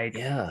to like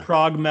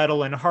prog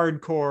metal and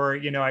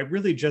hardcore. I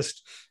really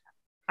just,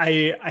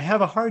 I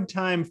have a hard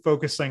time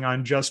focusing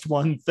on just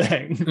one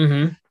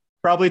thing,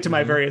 probably to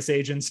my various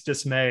agents'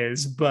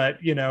 dismays, but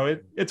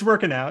it's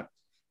working out.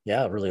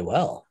 Yeah, really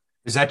well.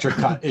 Is that your,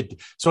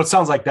 so it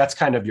sounds like that's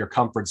kind of your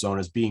comfort zone,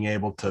 is being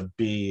able to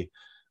be,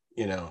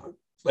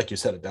 like you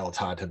said, a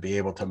dilettante, to be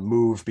able to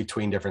move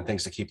between different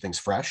things to keep things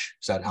fresh.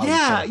 Is that how?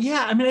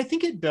 Yeah. I mean, I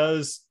think it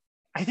does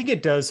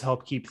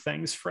help keep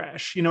things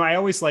fresh. I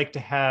always like to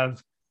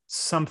have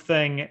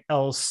something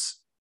else,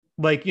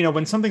 like,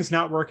 when something's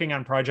not working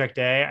on project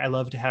A, I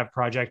love to have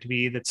project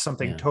B that's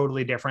something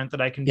totally different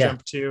that I can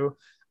jump to.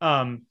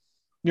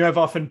 I've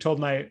often told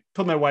my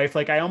wife,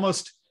 like, I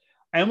almost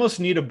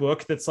need a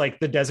book that's like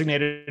the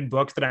designated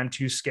book that I'm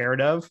too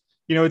scared of.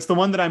 It's the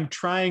one that I'm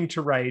trying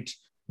to write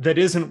that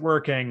isn't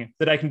working,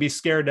 that I can be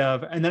scared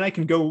of. And then I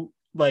can go,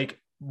 like,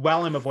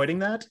 while I'm avoiding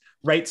that,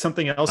 write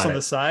something else on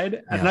the side.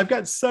 Yeah. And I've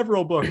got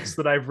several books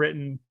that I've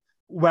written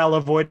while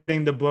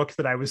avoiding the book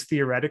that I was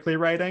theoretically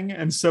writing.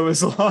 And so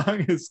as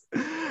long as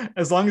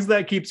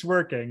that keeps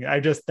working,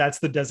 that's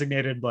the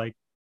designated, like,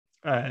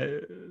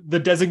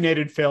 the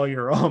designated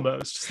failure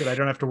almost, so that I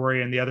don't have to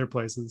worry in the other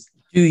places.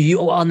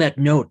 On that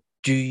note,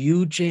 do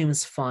you,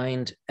 James,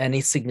 find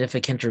any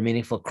significant or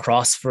meaningful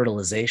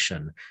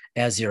cross-fertilization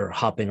as you're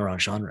hopping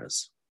around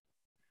genres?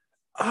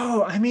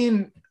 Oh, I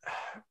mean,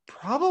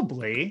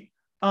 probably.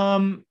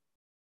 I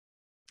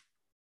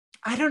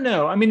don't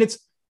know. I mean,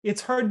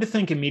 it's hard to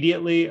think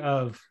immediately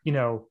of,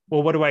 well,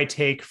 what do I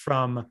take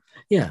from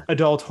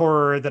adult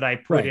horror that I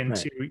put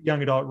into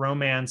young adult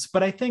romance?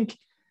 But I think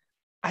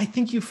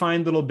you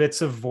find little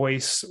bits of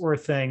voice or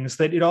things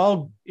that it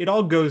all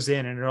goes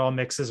in and it all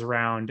mixes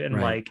around. And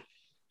like,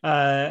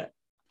 I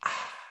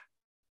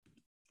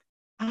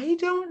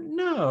don't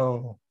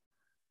know.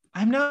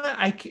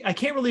 I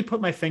can't really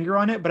put my finger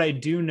on it, but I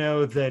do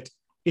know that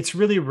it's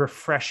really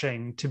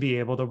refreshing to be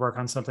able to work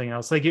on something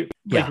else. Like you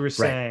were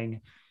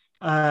saying,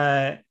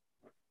 I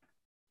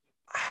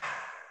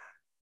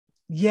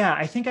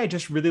think I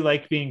just really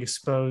like being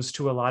exposed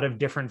to a lot of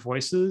different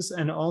voices,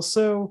 and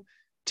also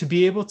to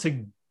be able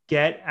to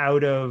get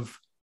out of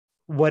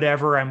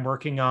whatever I'm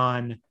working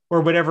on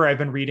or whatever I've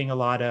been reading a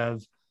lot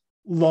of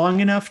long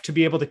enough to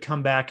be able to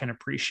come back and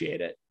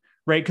appreciate it.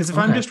 Right. Because if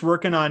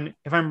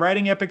I'm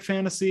writing epic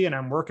fantasy and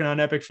I'm working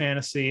on epic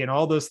fantasy and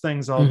all those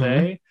things all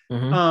day,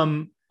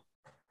 I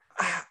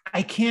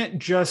can't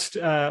just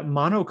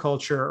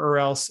monoculture, or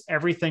else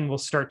everything will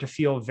start to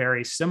feel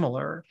very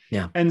similar.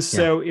 Yeah. And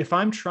so if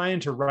I'm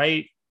trying to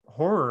write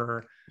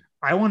horror,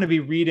 I want to be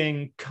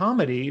reading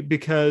comedy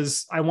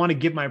because I want to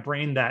give my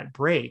brain that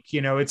break.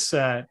 It's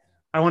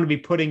I want to be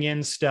putting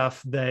in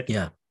stuff that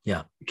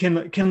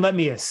can let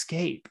me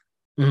escape.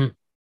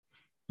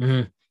 Mm-hmm.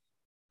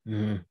 Mm-hmm.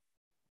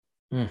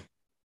 Mm-hmm. If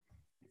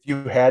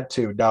you had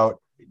to now,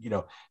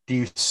 do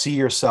you see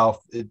yourself,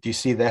 do you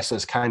see this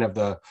as kind of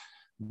the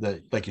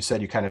like you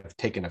said, you kind of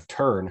taken a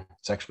turn?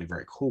 It's actually a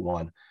very cool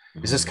one.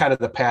 Mm-hmm. Is this kind of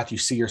the path you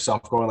see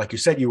yourself going? Like you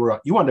said, you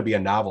wanted to be a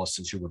novelist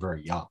since you were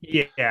very young.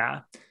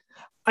 Yeah.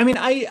 I mean,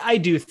 I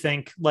do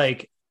think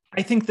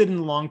I think that in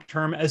the long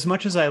term, as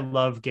much as I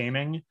love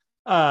gaming,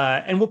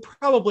 and we'll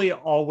probably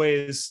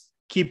always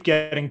keep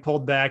getting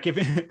pulled back,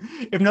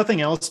 if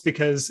nothing else,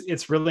 because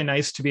it's really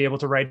nice to be able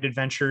to write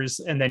adventures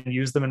and then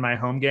use them in my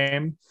home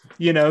game.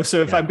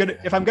 So if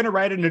I'm gonna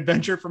write an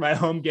adventure for my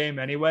home game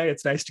anyway,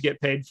 it's nice to get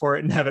paid for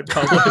it and have it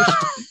published.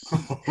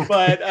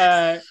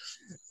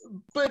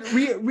 but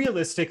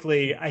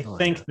realistically, I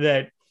think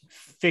that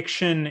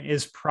fiction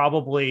is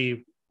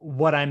probably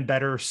what I'm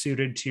better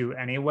suited to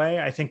anyway.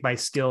 I think my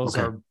skills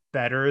are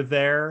better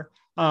there.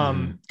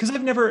 Because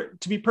I've never,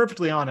 to be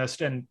perfectly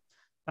honest, and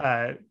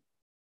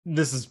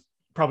this is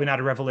probably not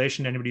a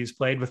revelation to anybody who's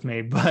played with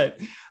me, but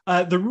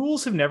the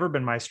rules have never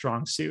been my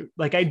strong suit.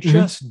 I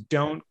just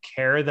don't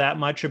care that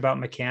much about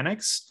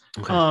mechanics.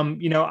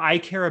 I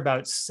care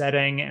about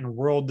setting and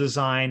world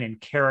design and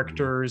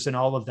characters and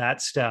all of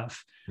that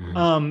stuff.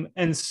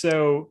 And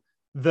so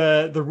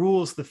the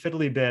rules, the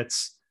fiddly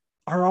bits,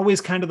 are always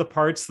kind of the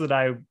parts that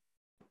I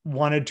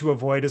wanted to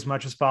avoid as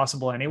much as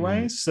possible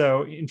anyway.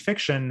 So in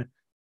fiction,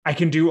 I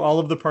can do all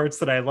of the parts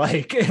that I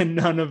like and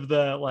none of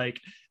the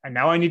and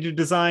now I need to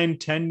design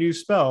 10 new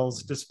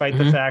spells, despite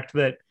the fact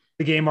that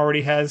the game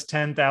already has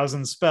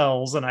 10,000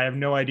 spells and I have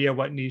no idea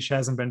what niche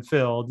hasn't been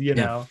filled,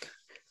 know?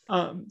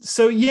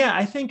 So yeah,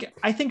 I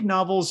think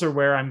novels are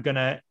where I'm going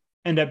to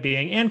end up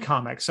being, and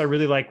comics. I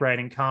really like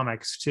writing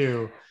comics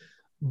too,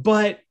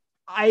 but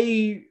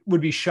I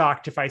would be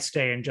shocked if I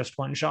stay in just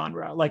one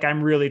genre.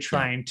 I'm really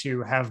trying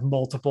to have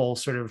multiple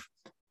sort of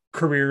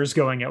careers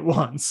going at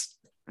once.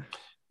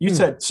 You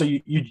said, so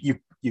you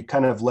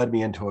kind of led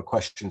me into a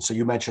question. So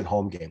you mentioned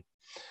home game.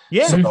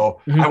 Yeah.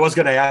 So I was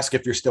going to ask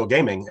if you're still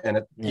gaming,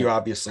 and you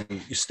obviously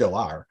you still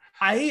are.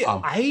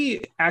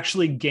 I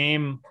actually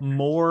game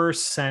more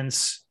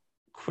since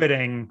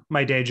quitting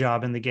my day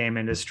job in the game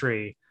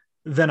industry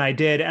than I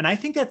did. And I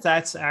think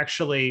that's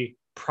actually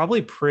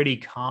probably pretty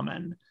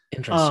common.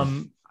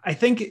 Interesting. I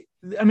think,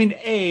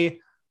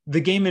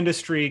 the game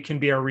industry can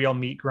be a real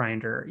meat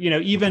grinder,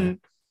 even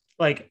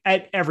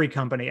at every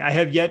company. I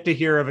have yet to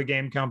hear of a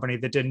game company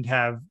that didn't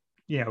have,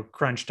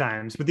 crunch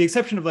times, with the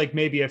exception of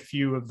maybe a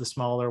few of the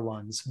smaller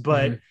ones.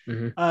 But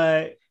in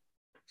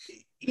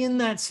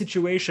that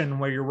situation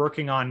where you're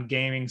working on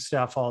gaming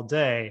stuff all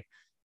day,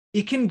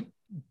 it can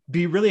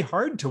be really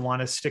hard to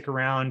want to stick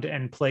around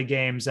and play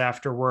games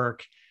after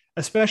work,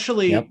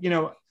 especially,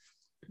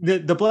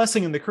 the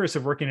blessing and the curse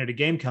of working at a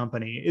game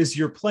company is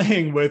you're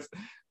playing with,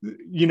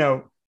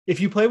 if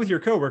you play with your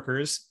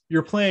coworkers,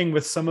 you're playing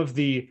with some of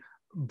the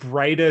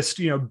brightest,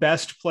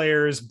 best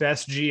players,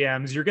 best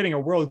GMs. You're getting a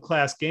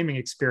world-class gaming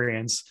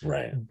experience.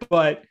 Right.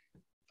 But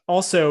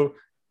also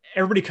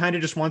everybody kind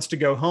of just wants to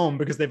go home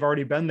because they've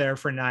already been there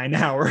for 9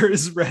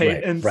 hours.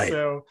 Right.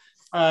 So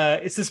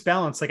it's this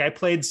balance. I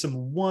played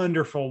some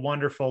wonderful,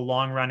 wonderful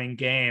long-running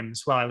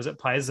games while I was at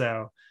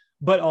Paizo,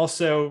 but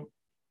also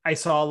I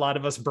saw a lot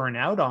of us burn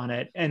out on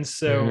it. And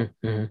so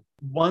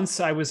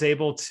once I was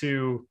able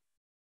to,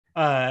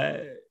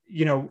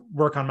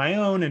 work on my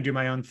own and do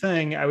my own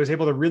thing, I was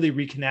able to really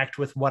reconnect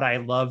with what I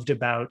loved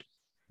about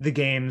the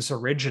games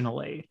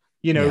originally,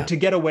 to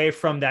get away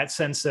from that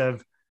sense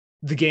of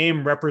the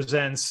game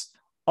represents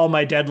all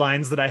my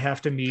deadlines that I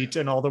have to meet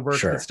and all the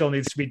work that still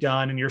needs to be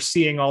done. And you're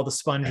seeing all the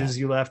sponges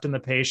you left in the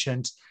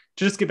patient,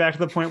 to just get back to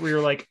the point where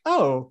you're like,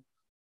 oh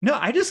no,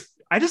 I just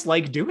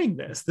like doing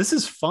this. This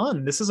is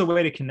fun. This is a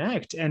way to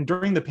connect. And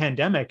during the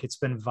pandemic, it's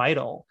been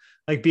vital.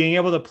 Being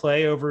able to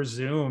play over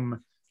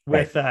Zoom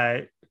with,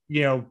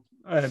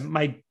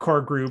 my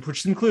core group,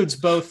 which includes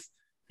both,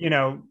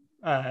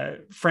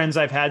 friends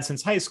I've had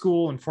since high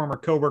school and former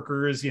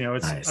coworkers.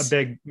 It's a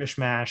big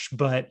mishmash,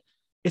 but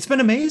it's been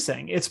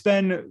amazing. It's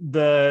been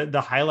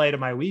the highlight of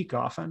my week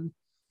often.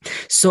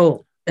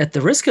 So, at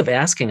the risk of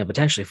asking a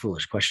potentially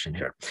foolish question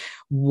here,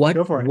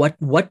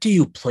 what do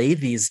you play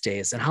these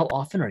days, and how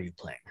often are you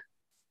playing?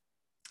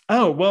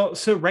 Oh, well,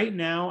 so right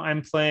now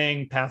I'm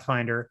playing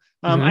Pathfinder.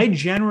 I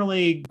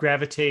generally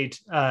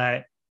gravitate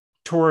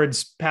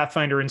towards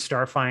Pathfinder and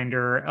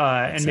Starfinder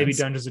and maybe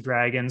Dungeons and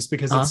Dragons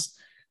because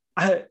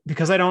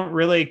because I don't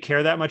really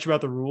care that much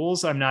about the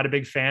rules. I'm not a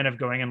big fan of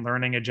going and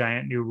learning a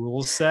giant new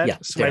rules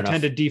set. So I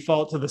tend to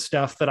default to the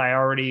stuff that I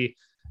already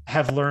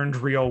have learned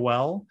real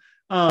well.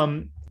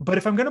 But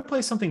if I'm going to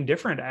play something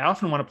different, I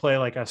often want to play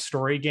a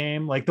story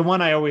game. The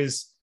one I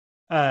always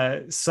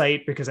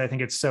cite because I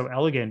think it's so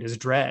elegant is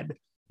Dread.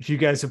 If you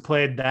guys have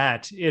played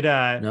that,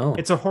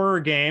 it's a horror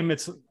game.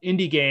 It's an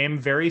indie game,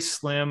 very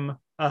slim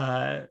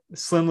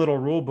little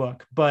rule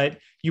book, but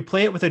you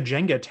play it with a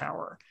Jenga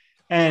tower.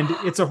 And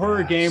it's a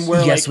horror game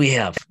where yes, we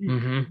have.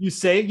 You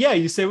say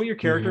what your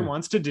character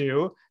wants to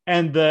do.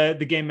 And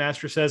the game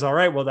master says, all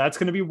right, well, that's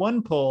going to be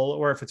 1 pull.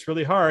 Or if it's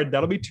really hard,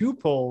 that'll be 2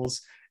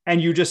 pulls. And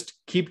you just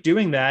keep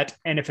doing that.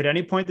 And if at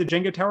any point the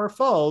Jenga tower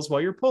falls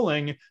while you're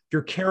pulling,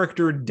 your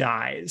character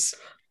dies.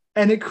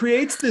 And it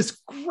creates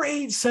this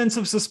great sense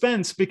of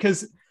suspense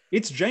because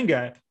it's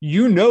Jenga.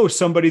 You know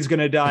somebody's going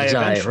to die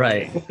eventually.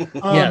 Right.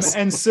 Yes.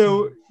 And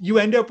so you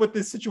end up with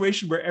this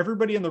situation where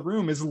everybody in the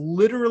room is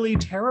literally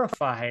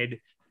terrified,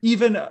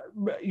 even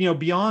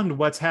beyond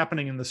what's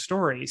happening in the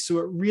story. So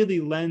it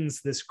really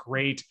lends this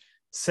great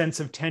sense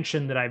of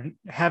tension that I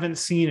haven't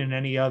seen in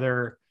any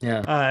other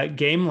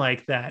game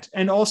like that.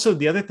 And also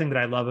the other thing that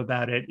I love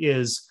about it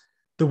is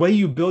the way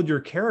you build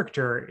your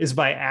character is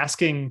by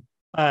asking,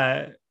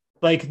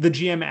 like the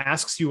GM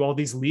asks you all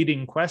these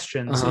leading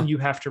questions and you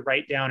have to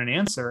write down an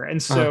answer.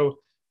 And so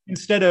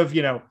instead of,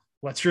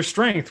 what's your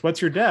strength?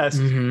 What's your dex?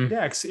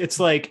 It's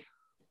like,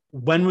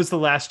 when was the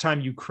last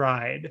time you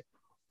cried?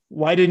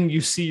 Why didn't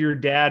you see your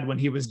dad when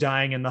he was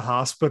dying in the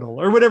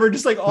hospital or whatever?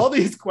 Just like all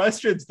these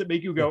questions that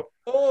make you go,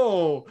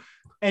 oh,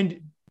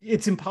 and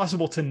it's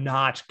impossible to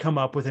not come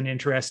up with an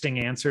interesting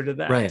answer to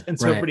that. Right, and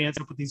so everybody ends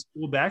up with these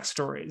cool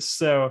backstories.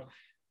 So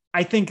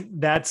I think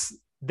that's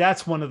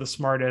one of the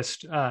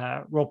smartest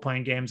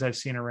role-playing games I've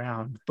seen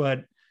around.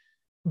 But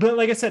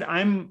like I said,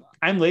 I'm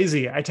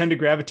lazy. I tend to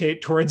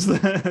gravitate towards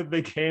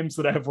the games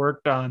that I've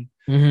worked on.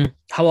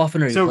 How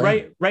often are you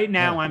playing? Right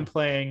now I'm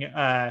playing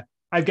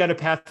I've got a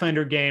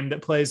Pathfinder game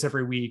that plays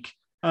every week.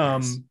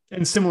 And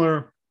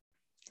similar,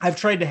 I've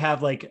tried to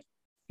have like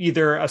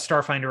either a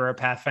Starfinder or a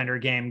Pathfinder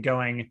game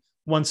going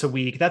once a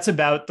week. That's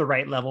about the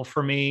right level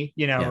for me,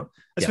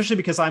 especially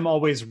because I'm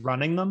always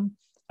running them.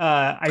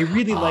 I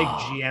really like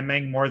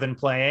GMing more than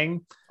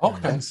playing.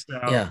 Okay. So,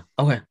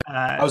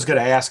 I was going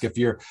to ask if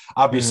you're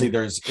obviously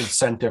there's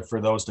incentive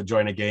for those to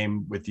join a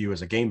game with you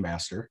as a game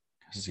master.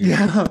 You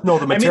know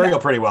the material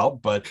pretty well,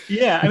 but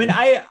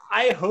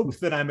I hope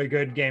that I'm a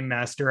good game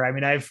master. I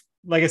mean, I've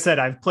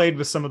played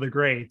with some of the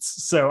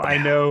greats, so I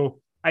know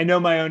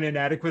my own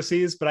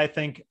inadequacies, but I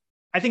think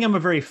I'm a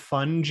very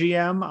fun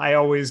GM. I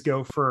always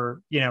go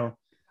for,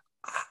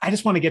 I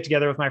just want to get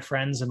together with my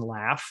friends and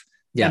laugh.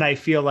 And I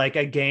feel like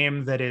a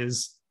game that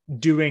is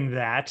doing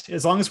that,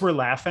 as long as we're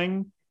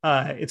laughing,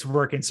 it's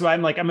working. So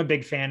I'm a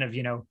big fan of,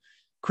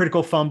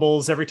 critical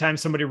fumbles. Every time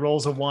somebody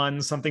rolls a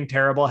 1, something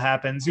terrible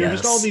happens.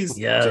 Just all these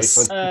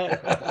sort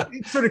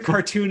of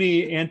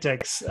cartoony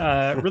antics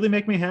really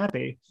make me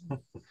happy.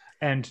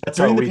 And that's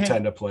how we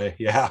tend to play.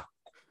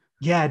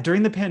 Yeah.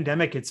 During the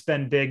pandemic, it's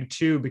been big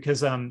too,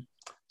 because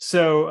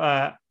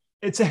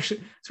it's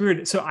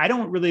weird. So I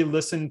don't really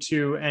listen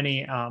to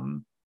any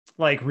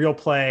like real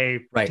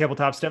play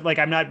tabletop stuff. Like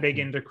I'm not big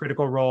into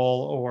Critical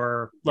Role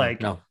or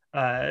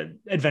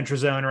Adventure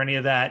Zone or any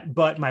of that,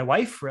 but my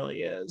wife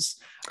really is.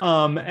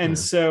 And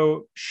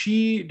so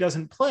she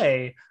doesn't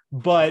play,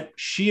 but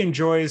she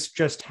enjoys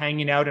just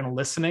hanging out and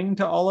listening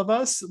to all of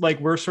us. Like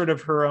we're sort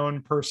of her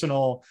own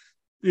personal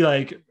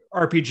like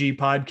RPG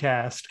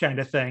podcast kind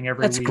of thing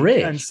every week. That's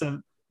great. And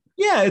so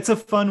it's a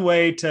fun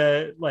way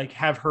to like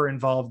have her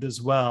involved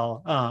as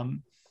well.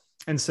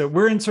 And so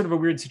we're in sort of a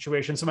weird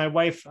situation. So my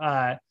wife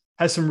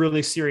has some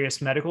really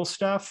serious medical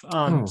stuff.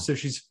 So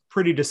she's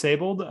pretty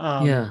disabled.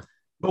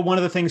 But one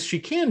of the things she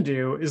can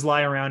do is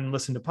lie around and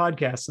listen to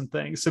podcasts and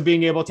things. So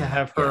being able to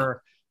have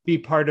her be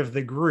part of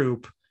the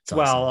group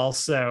while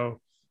also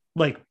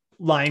like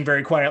lying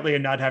very quietly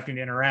and not having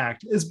to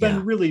interact has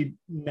been really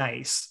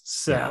nice.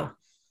 So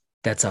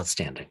that's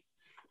outstanding.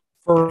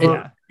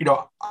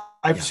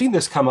 I've seen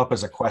this come up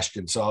as a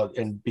question. So,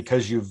 and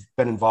because you've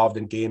been involved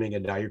in gaming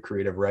and now you're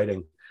creative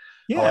writing,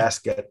 I'll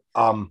ask it.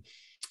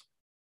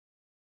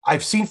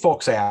 I've seen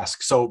folks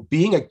ask, so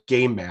being a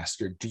game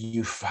master, do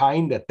you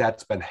find that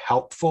that's been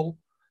helpful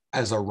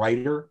as a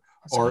writer,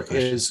 or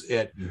is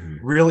it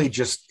really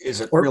just,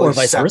 really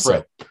vice separate?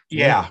 Versa?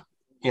 Yeah.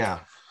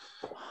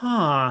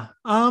 I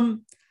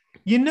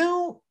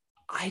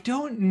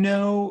don't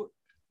know.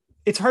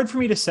 It's hard for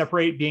me to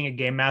separate being a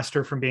game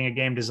master from being a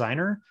game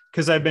designer,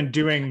 because I've been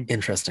doing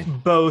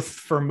both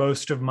for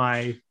most of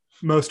my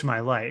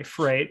life.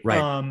 Right.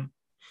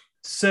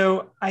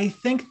 So I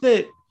think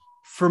that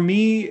for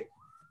me,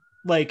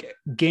 like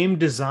game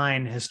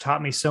design has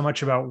taught me so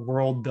much about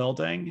world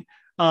building.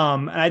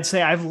 And I'd say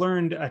I've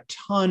learned a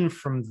ton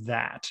from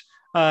that.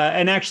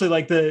 And actually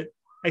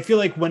I feel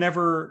like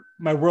whenever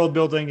my world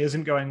building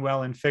isn't going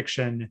well in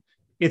fiction,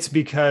 it's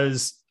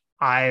because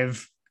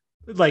I've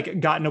like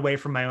gotten away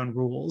from my own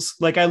rules.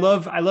 Like I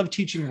love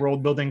teaching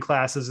world building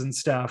classes and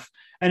stuff.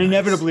 And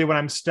inevitably when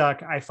I'm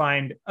stuck, I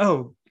find,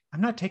 I'm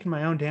not taking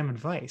my own damn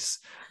advice,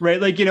 right?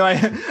 Like,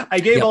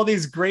 I gave all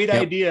these great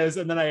ideas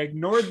and then I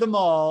ignored them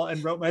all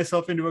and wrote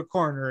myself into a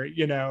corner,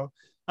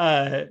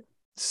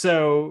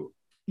 So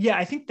yeah,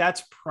 I think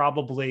that's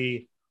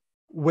probably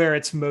where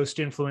it's most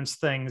influenced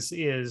things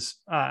is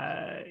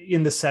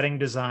in the setting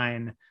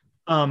design.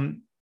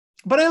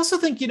 But I also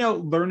think,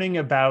 learning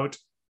about,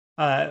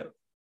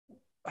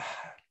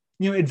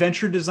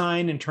 adventure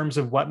design in terms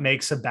of what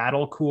makes a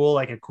battle cool,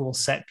 like a cool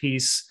set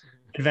piece,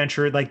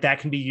 adventure, like that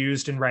can be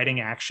used in writing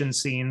action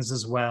scenes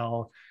as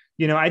well.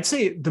 You know, I'd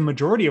say the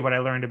majority of what I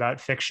learned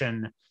about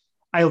fiction,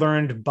 I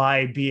learned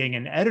by being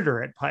an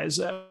editor at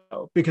Paizo,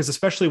 because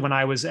especially when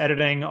I was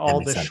editing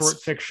all the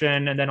short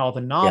fiction and then all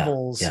the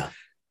novels,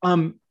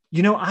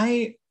 you know,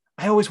 I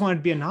always wanted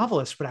to be a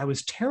novelist, but I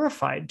was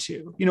terrified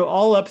to, you know,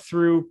 all up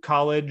through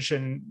college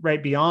and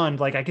right beyond,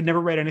 like I could never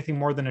write anything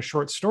more than a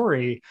short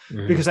story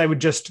because I would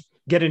just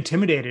get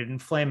intimidated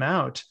and flame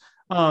out.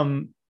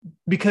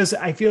 Because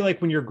I feel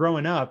like when you're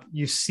growing up,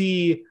 you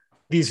see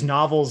these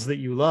novels that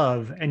you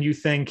love and you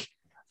think,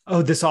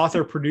 oh, this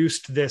author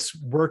produced this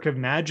work of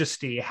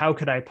majesty. How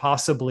could I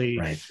possibly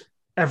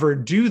ever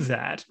do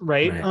that?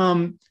 Right.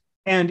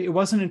 And it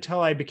wasn't until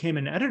I became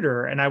an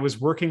editor and I was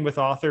working with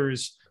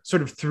authors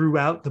sort of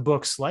throughout the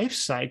book's life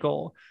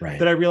cycle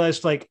that I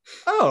realized, like,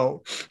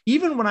 oh,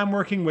 even when I'm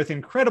working with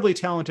incredibly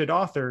talented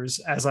authors,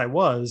 as I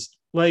was,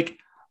 like,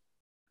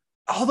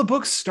 all the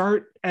books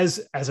start as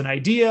an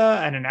idea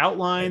and an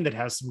outline that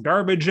has some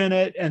garbage in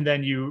it. And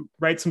then you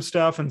write some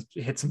stuff and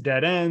hit some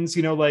dead ends,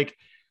 you know, like,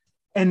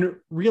 and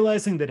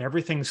realizing that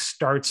everything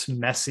starts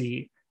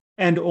messy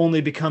and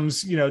only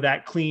becomes, you know,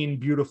 that clean,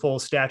 beautiful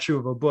statue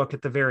of a book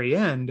at the very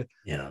end.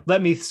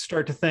 Let me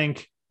start to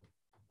think,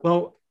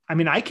 well, I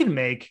mean, I can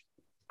make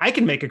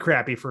a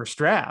crappy first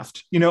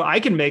draft, you know, I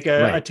can make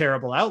a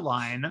terrible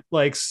outline,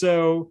 like,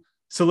 so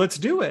let's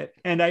do it.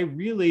 And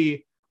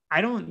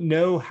I don't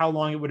know how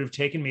long it would have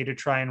taken me to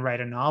try and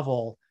write a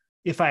novel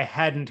if I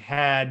hadn't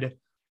had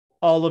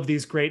all of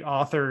these great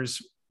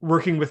authors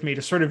working with me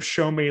to sort of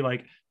show me,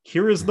 like,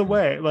 here is the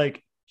way,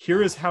 like,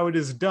 here is how it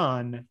is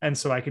done. And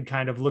so I could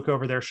kind of look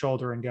over their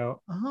shoulder and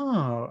go,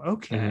 oh,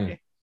 okay.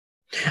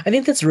 I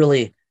think that's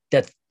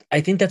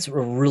a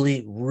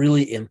really,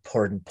 really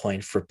important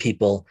point for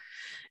people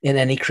in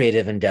any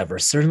creative endeavor,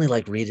 certainly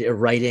like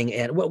writing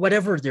and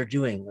whatever they're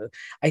doing.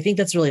 I think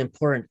that's really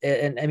important.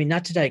 And I mean,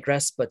 not to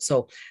digress, but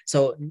so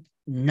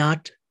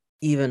not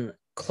even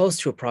close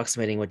to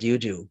approximating what you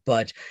do,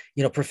 but,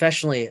 you know,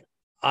 professionally,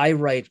 I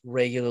write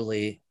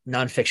regularly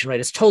nonfiction, right?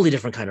 It's totally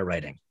different kind of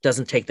writing.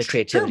 Doesn't take the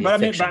creativity. Sure,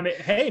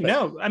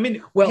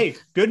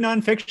 good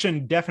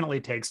nonfiction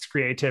definitely takes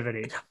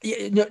creativity.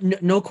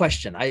 No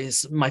question.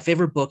 My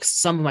favorite books,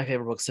 some of my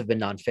favorite books have been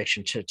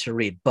nonfiction to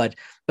read. But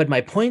my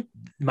point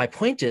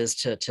is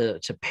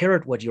to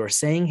parrot what you are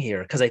saying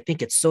here, because I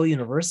think it's so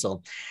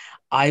universal.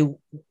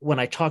 When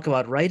I talk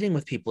about writing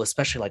with people,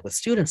 especially like with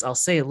students, I'll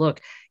say,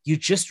 look, you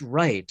just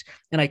write.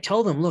 And I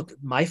tell them, look,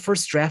 my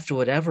first draft or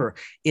whatever,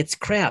 it's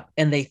crap.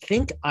 And they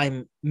think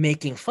I'm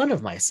making fun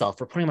of myself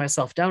or putting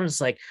myself down.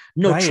 It's like,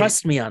 no,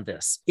 trust me on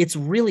this. It's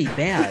really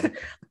bad,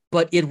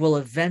 but it will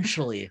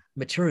eventually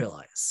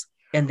materialize.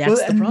 And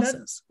that's the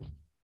process.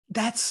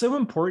 That's so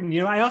important.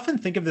 You know, I often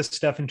think of this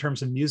stuff in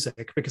terms of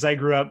music because I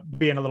grew up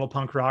being a little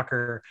punk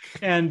rocker.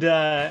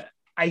 And,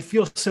 I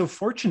feel so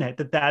fortunate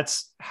that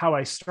that's how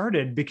I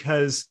started,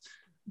 because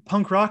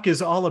punk rock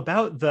is all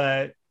about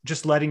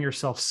just letting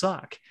yourself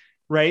suck,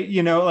 right?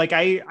 You know, like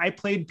I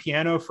played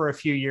piano for a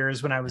few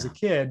years when I was a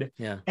kid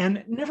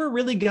and never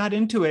really got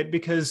into it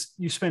because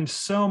you spend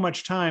so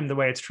much time the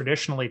way it's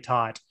traditionally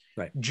taught,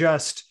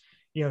 just,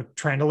 you know,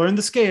 trying to learn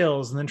the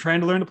scales and then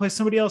trying to learn to play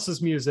somebody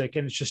else's music.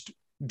 And it's just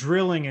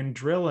drilling and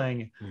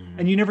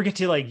you never get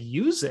to like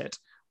use it.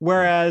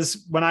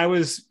 Whereas when I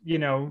was, you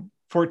know,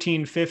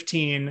 14,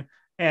 15,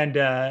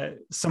 and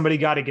somebody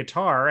got a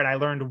guitar and I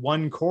learned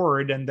one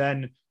chord and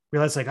then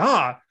realized,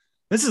 like,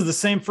 this is the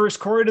same first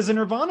chord as a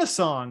Nirvana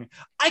song.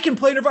 I can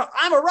play Nirvana.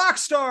 I'm a rock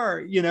star,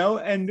 you know?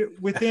 And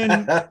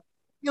within,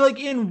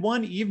 like in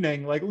one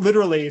evening, like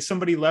literally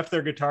somebody left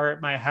their guitar at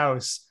my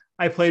house.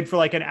 I played for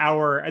like an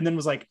hour and then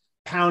was like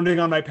pounding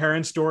on my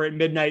parents' door at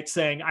midnight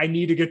saying, I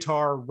need a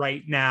guitar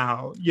right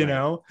now, you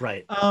know?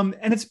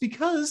 And it's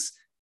because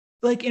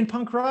like in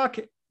punk rock,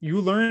 you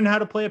learn how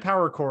to play a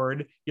power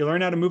chord, you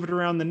learn how to move it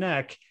around the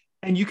neck,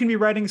 and you can be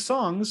writing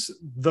songs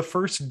the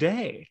first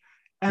day.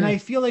 And I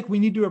feel like we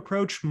need to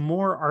approach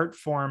more art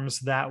forms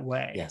that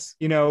way. Yes.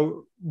 You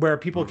know, where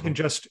people can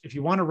just, if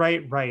you want to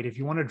write, if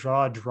you want to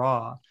draw,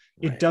 draw.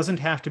 It doesn't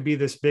have to be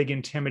this big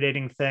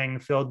intimidating thing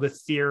filled with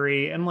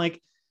theory. And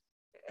like,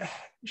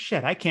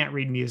 shit, I can't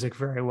read music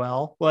very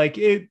well. Like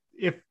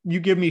if you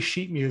give me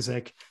sheet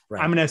music,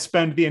 I'm going to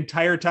spend the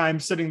entire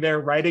time sitting there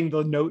writing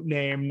the note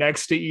name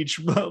next to each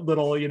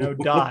little, you know,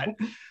 dot.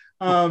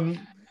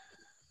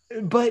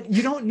 But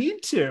you don't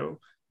need to.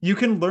 You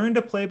can learn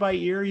to play by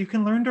ear. You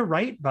can learn to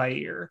write by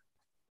ear.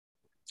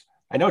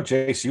 I know,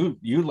 Jace,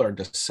 you learned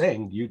to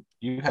sing. You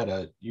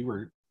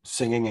were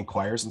singing in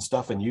choirs and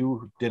stuff, and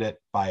you did it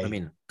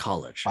by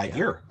college by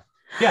ear.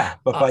 Yeah,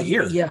 but by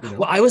ear. Yeah. You know?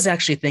 Well, I was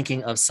actually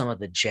thinking of some of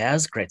the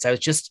jazz greats. I was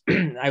just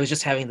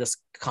having this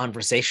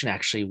conversation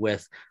actually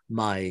with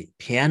my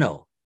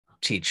piano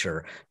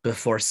teacher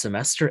before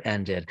semester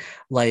ended.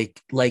 And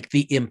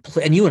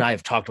you and I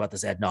have talked about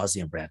this ad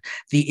nauseum, Brad.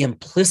 The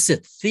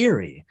implicit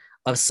theory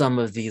of some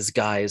of these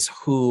guys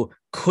who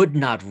could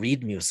not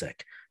read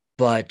music,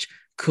 but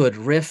could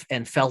riff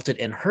and felt it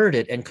and heard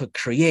it and could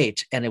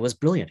create, and it was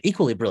brilliant,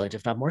 equally brilliant,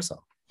 if not more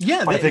so.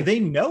 Yeah, they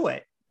know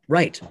it.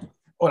 Right.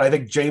 I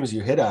think James,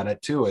 you hit on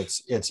it too.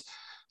 It's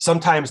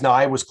sometimes, now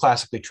I was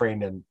classically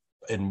trained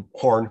in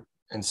horn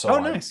and so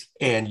on. Nice.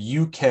 And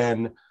you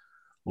can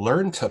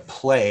learn to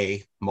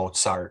play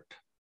Mozart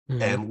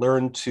and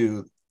learn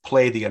to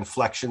play the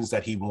inflections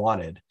that he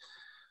wanted.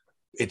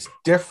 It's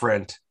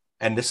different.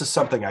 And this is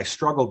something I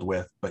struggled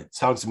with, but it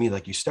sounds to me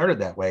like you started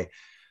that way.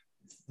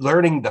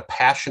 Learning the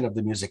passion of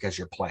the music as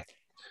you're playing.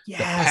 Yes.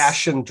 The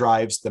passion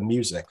drives the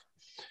music.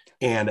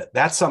 And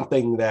that's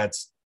something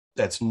that's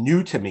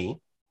new to me.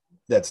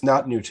 That's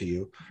not new to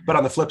you. But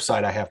on the flip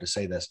side, I have to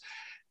say this.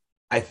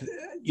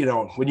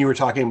 When you were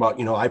talking about,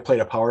 I played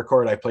a power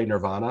chord, I played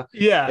Nirvana.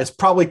 Yeah. It's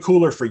probably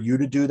cooler for you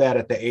to do that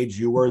at the age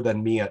you were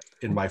than me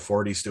in my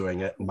 40s doing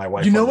it. And my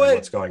wife,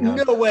 what's going on.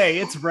 No way.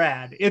 It's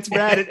rad. It's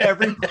rad at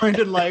every point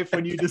in life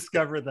when you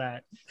discover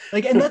that.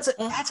 And that's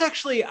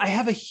actually, I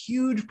have a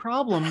huge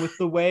problem with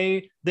the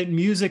way that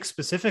music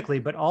specifically,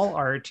 but all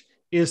art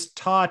is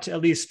taught,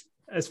 at least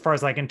as far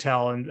as I can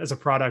tell, and as a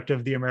product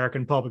of the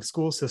American public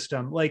school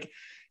system.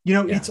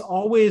 It's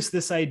always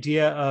this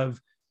idea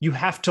of, you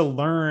have to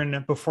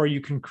learn before you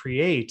can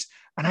create.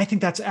 And I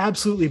think that's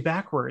absolutely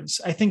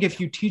backwards. I think if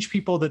you teach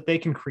people that they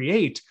can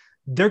create,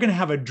 they're going to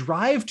have a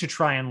drive to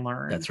try and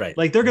learn. That's right.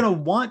 They're going to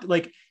want,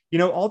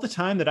 all the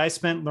time that I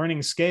spent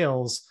learning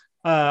scales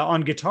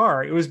on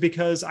guitar, it was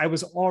because I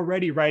was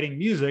already writing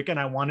music and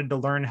I wanted to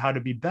learn how to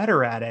be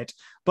better at it.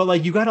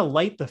 But you got to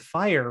light the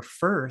fire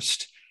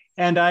first.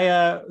 And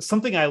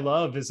something I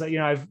love is that,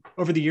 I've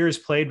over the years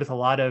played with a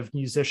lot of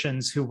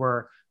musicians who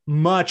were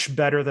much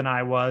better than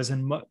I was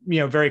and,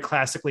 very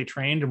classically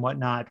trained and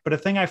whatnot. But a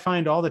thing I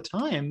find all the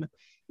time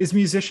is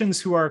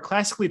musicians who are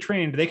classically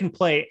trained, they can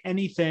play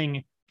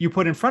anything you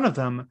put in front of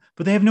them,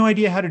 but they have no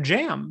idea how to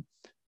jam.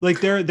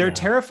 They're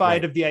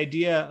terrified of the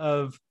idea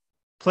of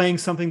playing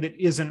something that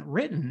isn't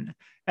written.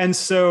 And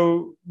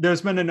so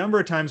there's been a number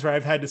of times where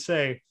I've had to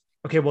say,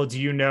 okay, well,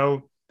 do you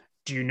know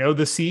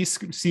the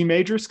C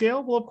major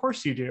scale? Well, of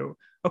course you do.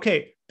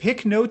 Okay,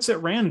 pick notes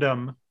at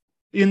random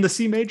in the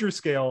C major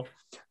scale.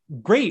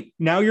 Great.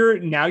 Now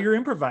you're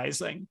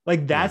improvising.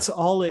 That's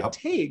all it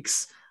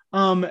takes.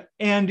 And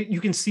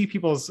you can see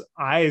people's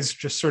eyes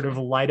just sort of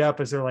light up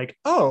as they're like,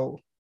 oh,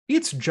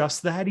 it's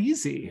just that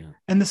easy. Yeah.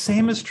 And the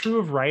same is true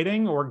of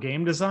writing or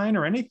game design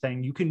or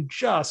anything. You can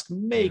just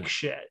make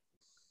shit.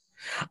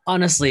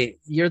 Honestly,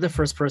 you're the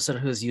first person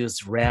who's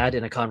used rad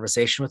in a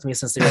conversation with me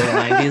since the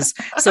early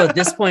 90s. So at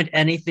this point,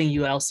 anything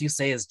else you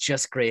say is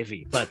just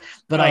gravy. But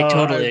I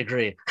totally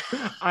agree.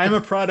 I'm a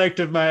product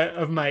of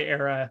my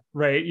era,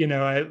 right?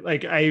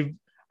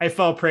 I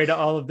fall prey to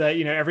all of that.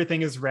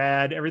 Everything is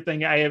rad.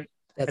 Everything I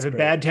have a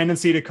bad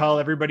tendency to call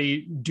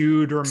everybody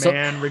dude or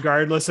man,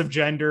 regardless of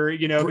gender.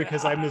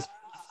 Because I'm this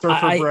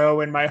surfer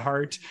bro in my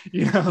heart.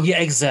 Yeah,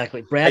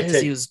 exactly. Brad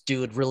has used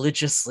dude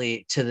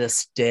religiously to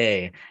this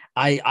day.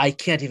 I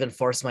can't even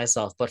force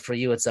myself, but for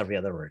you, it's every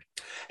other word.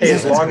 Hey,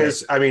 as long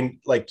as,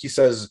 like he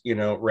says,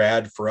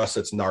 rad, for us,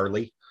 it's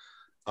gnarly.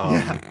 Well,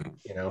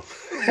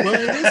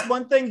 it is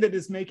one thing that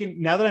is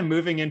making, now that I'm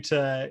moving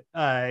into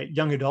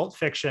young adult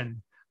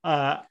fiction,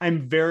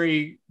 I'm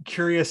very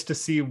curious to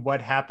see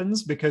what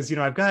happens because,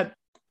 I've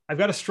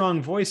got a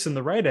strong voice in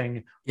the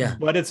writing,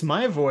 but it's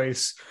my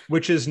voice,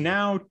 which is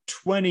now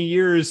 20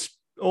 years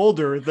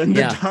older than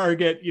the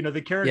target,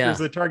 the characters,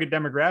 the target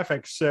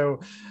demographic. So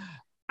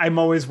I'm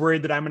always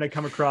worried that I'm going to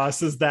come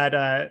across as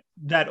that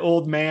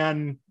old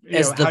man.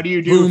 How do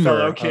you do,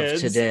 fellow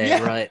kids? Today,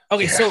 right?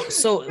 Okay,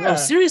 so a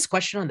serious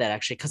question on that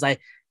actually, because I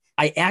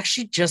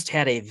actually just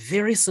had a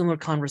very similar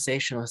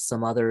conversation with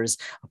some others,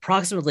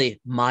 approximately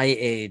my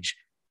age.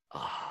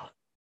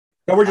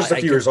 No, we're just a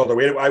few years older.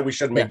 We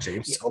shouldn't make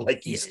James sound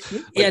like he's.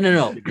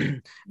 No.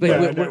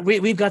 But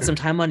we've got some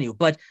time on you.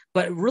 But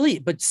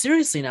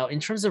seriously now,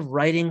 in terms of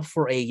writing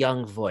for a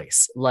young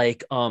voice,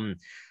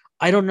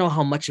 I don't know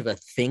how much of a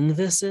thing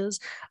this is.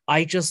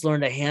 I just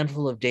learned a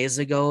handful of days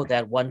ago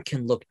that one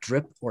can look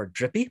drip or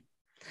drippy.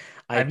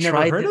 I've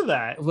never heard of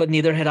that. But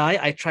neither had I.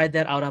 I tried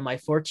that out on my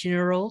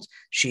 14-year-old.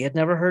 She had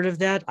never heard of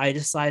that. I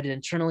decided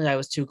internally I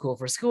was too cool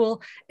for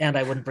school and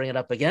I wouldn't bring it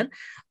up again.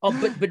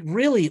 But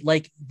really,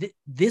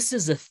 this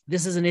is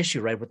an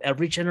issue, right? With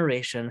every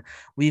generation,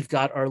 we've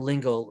got our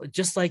lingo.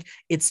 Just like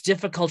it's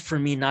difficult for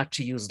me not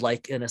to use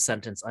like in a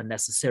sentence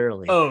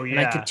unnecessarily. Oh yeah.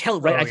 And I can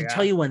tell, right? I can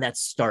tell you when that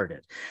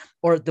started.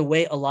 Or the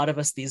way a lot of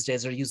us these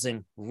days are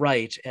using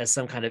right as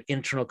some kind of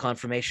internal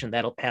confirmation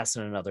that'll pass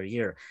in another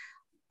year.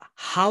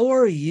 How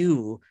are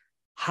you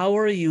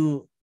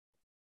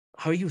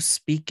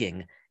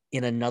speaking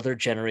in another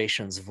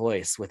generation's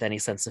voice with any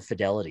sense of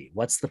fidelity?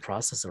 What's the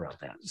process around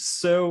that?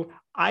 So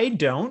I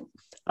don't.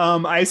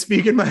 I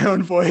speak in my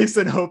own voice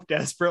and hope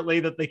desperately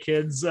that the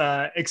kids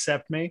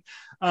accept me.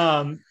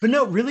 But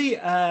no, really,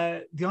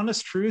 the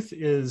honest truth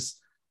is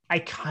I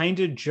kind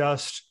of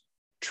just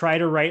try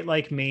to write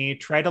like me,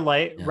 try to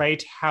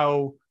write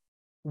how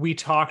we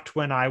talked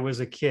when I was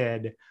a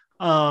kid.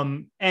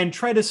 And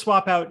try to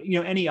swap out,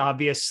 any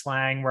obvious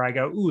slang where I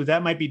go, ooh,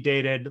 that might be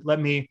dated. Let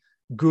me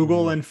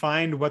Google and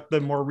find what the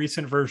more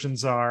recent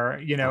versions are,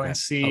 and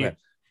see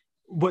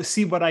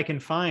see what I can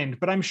find,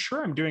 but I'm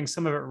sure I'm doing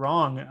some of it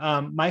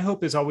wrong. My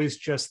hope is always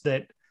just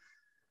that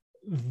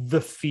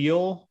the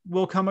feel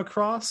will come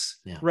across,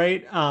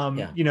 right?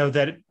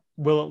 That it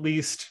will at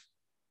least,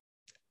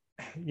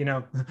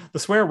 the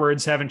swear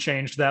words haven't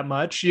changed that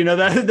much,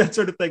 that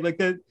sort of thing, like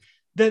that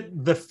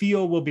the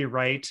feel will be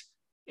right.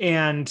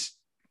 And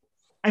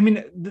I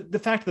mean, the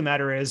fact of the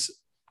matter is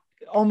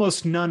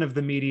almost none of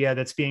the media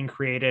that's being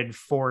created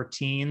for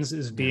teens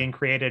is being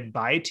created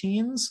by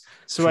teens.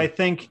 So I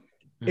think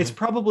it's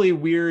probably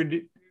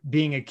weird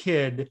being a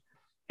kid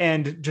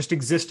and just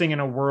existing in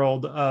a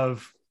world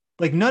of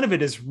like, none of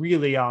it is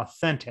really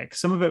authentic.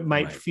 Some of it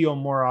might feel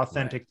more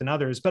authentic than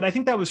others, but I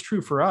think that was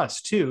true for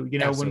us too.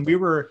 Absolutely. When we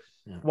were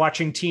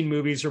watching teen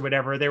movies or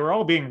whatever, they were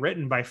all being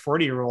written by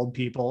 40-year-old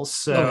people.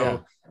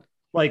 So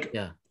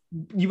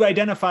you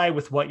identify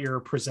with what you're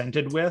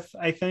presented with,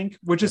 I think,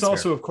 which is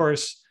also, of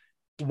course,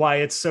 why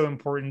it's so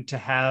important to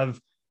have,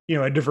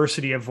 a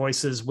diversity of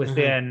voices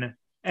within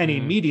any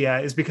media,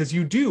 is because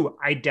you do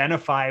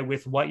identify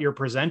with what you're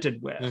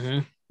presented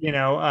with.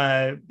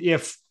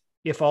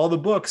 If all the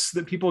books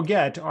that people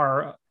get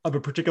are of a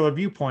particular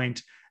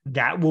viewpoint,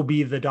 that will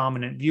be the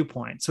dominant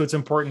viewpoint. So it's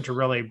important to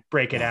really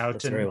break it out.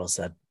 That's very well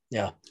said.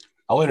 Yeah.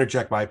 I'll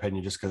interject my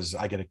opinion just because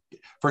I get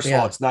first of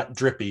all, it's not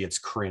drippy, it's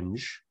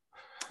cringe.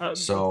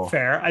 So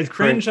fair.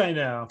 Cringe, I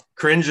know.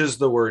 Cringe is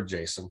the word,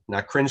 Jason.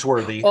 Not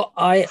cringe-worthy. Well,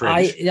 I'm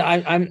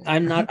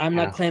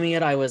not claiming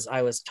it. I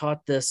was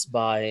taught this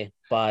by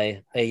a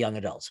young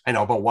adult. I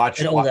know,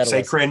 but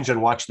say cringe and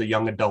watch the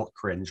young adult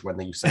cringe when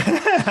you say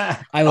it.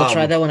 I will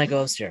try that when I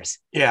go upstairs.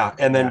 Yeah,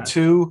 and then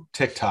 2,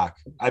 TikTok.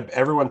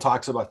 Everyone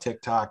talks about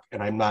TikTok,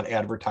 and I'm not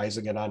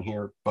advertising it on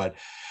here, but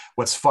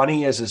what's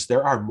funny is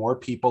there are more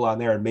people on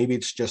there, and maybe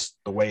it's just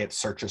the way it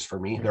searches for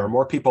me. There are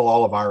more people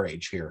all of our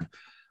age here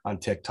on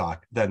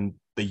TikTok than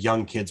the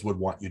young kids would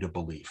want you to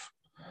believe.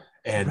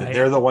 And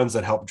they're the ones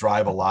that help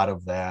drive a lot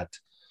of that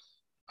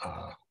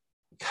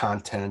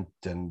content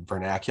and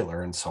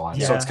vernacular and so on.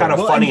 So it's kind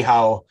of funny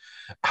how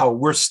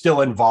we're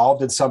still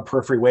involved in some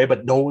periphery way,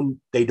 but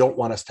they don't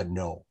want us to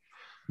know.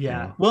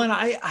 Yeah. Well, and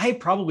I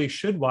probably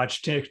should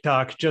watch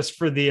TikTok just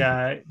for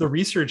the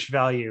research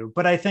value,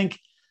 but I think,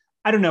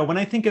 I don't know, when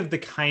I think of the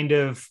kind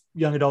of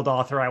young adult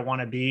author I want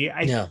to be,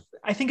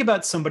 I think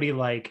about somebody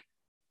like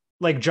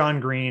John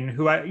Green,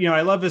 who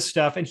I love his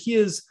stuff, and he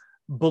is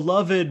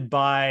beloved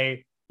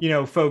by,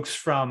 folks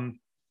from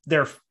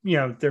their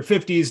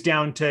 50s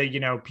down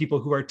to, people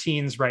who are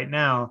teens right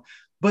now,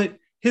 but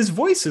his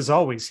voice is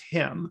always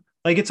him.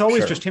 Like, it's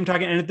always just him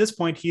talking. And at this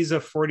point, he's a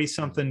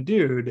 40-something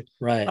dude.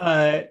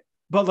 Right.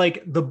 But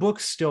like, the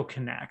books still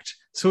connect.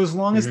 So as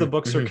long as the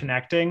books are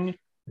connecting,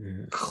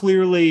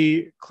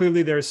 clearly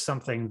there's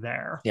something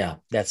there. Yeah,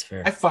 that's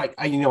fair. I find,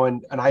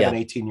 and I have an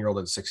 18-year-old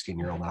and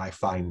 16-year-old, and I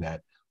find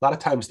that a lot of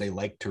times they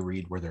like to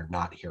read where they're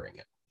not hearing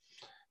it,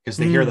 because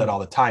they hear that all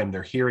the time.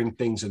 They're hearing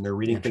things and they're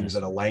reading things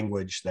in a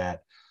language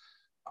that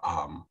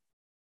I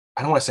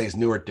don't want to say is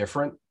new or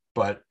different,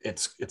 but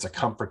it's a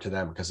comfort to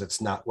them because it's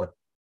not what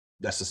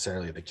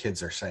necessarily the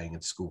kids are saying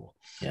at school.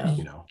 Yeah.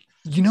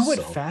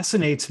 What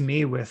fascinates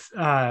me with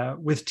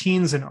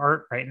teens and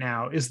art right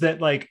now is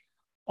that, like,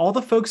 all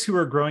the folks who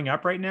are growing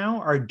up right now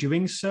are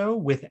doing so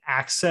with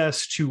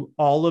access to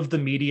all of the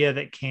media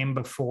that came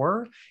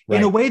before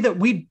in a way that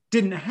we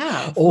didn't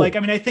have.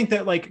 I think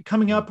that, like,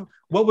 coming up,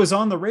 what was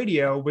on the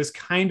radio was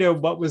kind of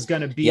what was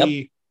going to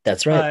be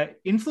that's right.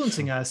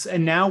 Influencing us.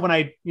 And now when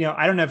I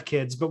don't have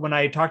kids, but when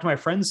I talk to my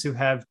friends who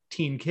have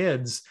teen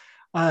kids,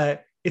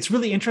 it's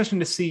really interesting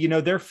to see,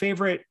 their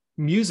favorite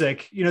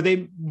music,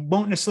 they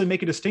won't necessarily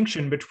make a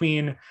distinction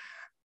between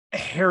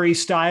Harry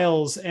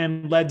Styles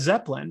and Led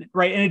Zeppelin,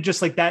 right? And it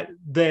just like that,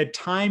 the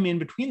time in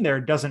between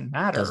there doesn't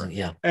matter.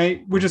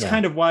 Which is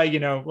kind of why,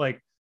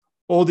 like,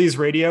 oldies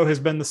radio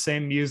has been the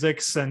same music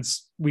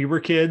since we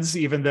were kids,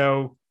 even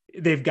though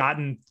they've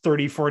gotten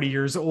 30, 40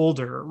 years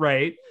older,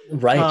 right?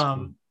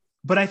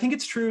 But I think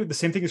it's true. The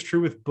same thing is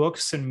true with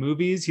books and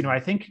movies. I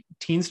think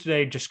teens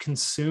today just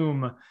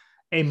consume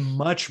a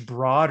much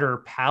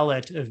broader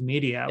palette of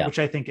media, which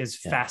I think is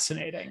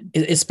fascinating.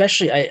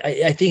 Especially,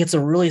 I think it's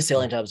a really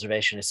salient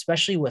observation,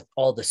 especially with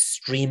all the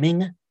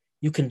streaming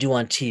you can do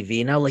on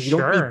TV now. Like, you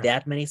don't need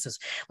that many.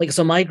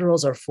 So my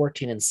girls are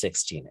 14 and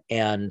 16.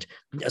 And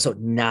so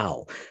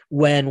now,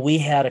 when we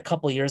had a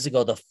couple of years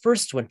ago, the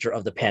first winter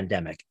of the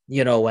pandemic,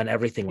 when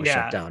everything was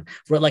shut down,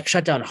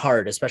 shut down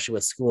hard, especially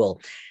with school.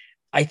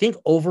 I think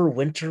over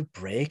winter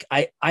break,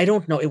 I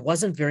don't know, it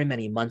wasn't very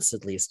many months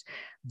at least,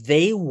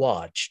 they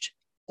watched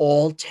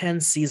all 10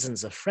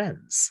 seasons of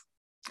Friends.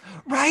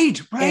 Right.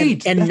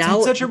 And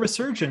now such a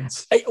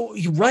resurgence.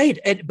 Right.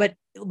 But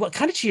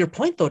kind of to your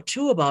point, though,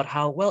 too, about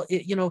how,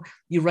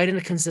 you write in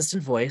a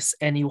consistent voice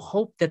and you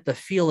hope that the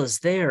feel is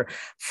there.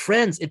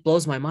 Friends, it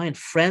blows my mind.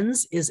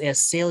 Friends is as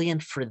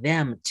salient for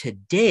them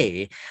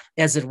today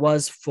as it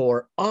was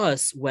for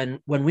us when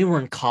we were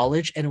in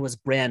college and it was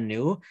brand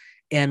new.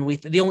 And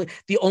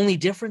the only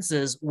difference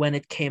is when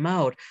it came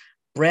out,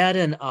 Brad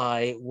and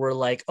I were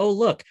like, oh,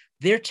 look,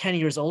 they're 10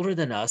 years older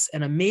than us.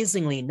 And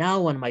amazingly, now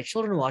when my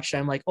children watch it,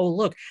 I'm like, oh,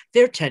 look,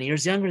 they're 10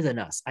 years younger than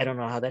us. I don't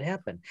know how that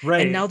happened.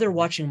 Right. And now they're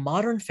watching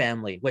Modern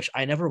Family, which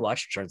I never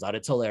watched. Turns out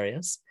it's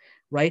hilarious.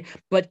 Right.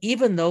 But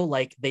even though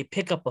like they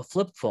pick up a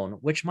flip phone,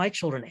 which my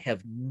children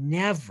have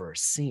never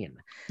seen.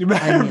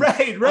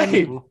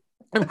 Right.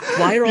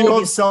 Why are all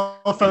these cell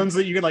phones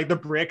that you could, like the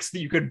bricks that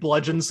you could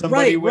bludgeon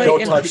somebody with? No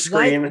touch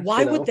screen.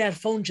 Why would that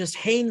phone just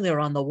hang there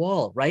on the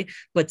wall, right?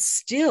 But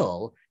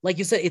still, like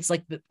you said, it's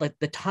like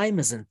the time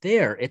isn't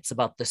there. It's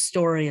about the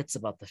story. It's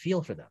about the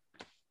feel for them.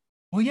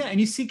 Well, yeah, and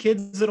you see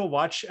kids that'll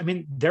watch. I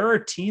mean, there are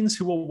teens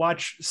who will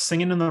watch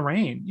Singing in the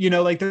Rain.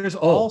 Like there's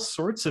all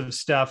sorts of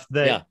stuff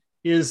that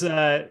is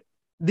that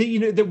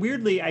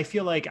weirdly I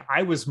feel like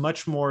I was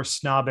much more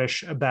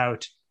snobbish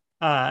about.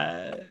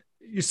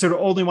 Sort of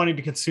only wanting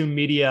to consume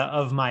media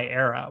of my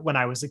era when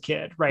I was a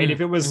kid, right?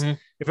 If it was,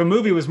 if a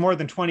movie was more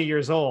than 20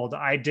 years old,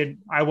 I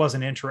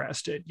wasn't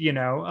interested,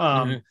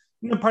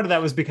 part of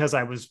that was because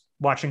I was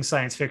watching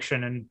science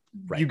fiction and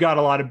you got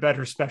a lot of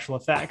better special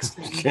effects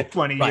in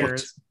 20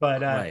 years.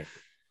 But, I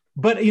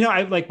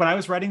like when I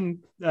was writing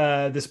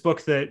this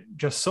book that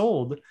just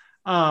sold,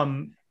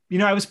 I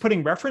was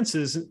putting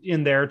references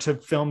in there to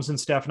films and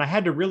stuff. And I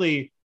had to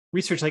really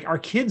research, like, are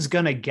kids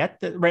going to get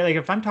that? Right. Like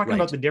if I'm talking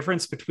about the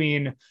difference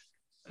between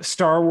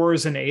Star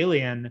Wars and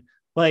Alien,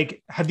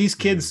 like, have these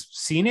kids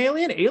seen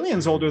Alien?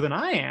 Alien's older than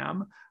I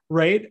am,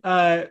 right?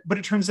 But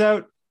it turns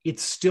out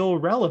it's still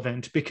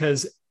relevant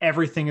because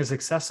everything is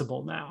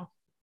accessible now.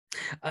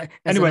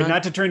 Anyway,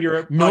 not to turn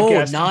your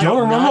podcast.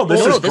 No.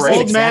 This is great.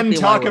 Old men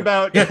talk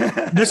about.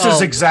 This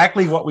is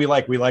exactly what we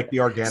like. We like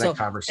the organic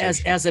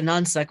conversation. As a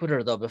non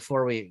sequitur, though,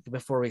 before we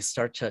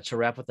start to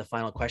wrap up the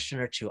final question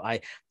or two,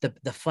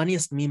 the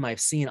funniest meme I've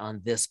seen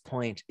on this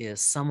point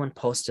is someone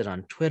posted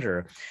on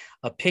Twitter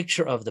a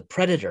picture of the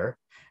Predator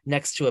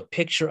next to a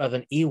picture of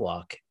an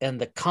Ewok,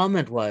 and the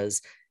comment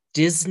was,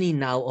 "Disney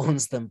now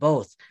owns them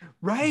both.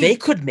 Right? They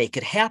could make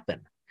it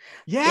happen."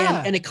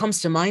 Yeah, and it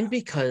comes to mind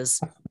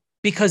because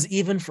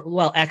even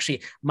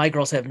actually, my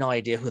girls have no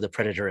idea who the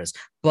Predator is,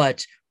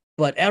 but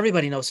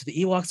everybody knows who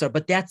the Ewoks are.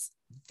 But that's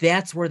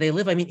where they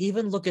live. I mean,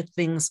 even look at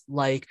things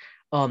like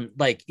the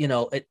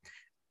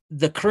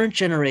current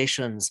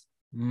generation's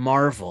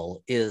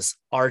Marvel is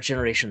our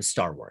generation's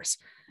Star Wars.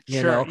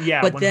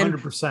 Yeah, but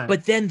 100%.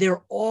 But then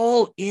they're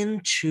all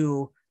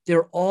into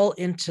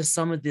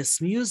some of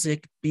this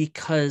music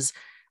because,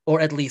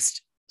 or at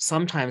least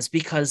sometimes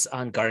because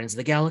on Guardians of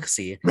the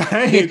Galaxy,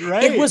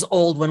 it was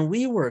old when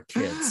we were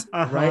kids,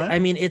 right? I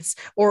mean, it's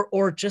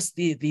or just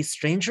the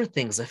Stranger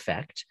Things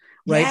effect,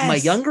 right? Yes. My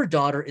younger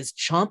daughter is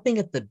chomping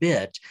at the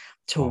bit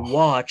to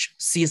watch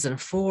season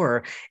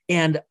 4,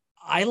 and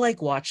I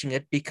like watching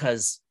it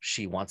because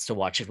she wants to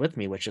watch it with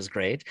me, which is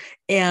great.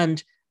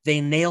 And they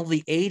nail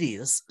the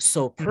 80s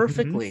so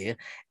perfectly,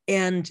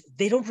 and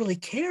they don't really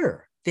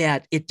care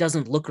that it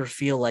doesn't look or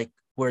feel like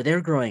where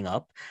they're growing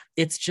up.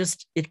 It's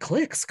just, it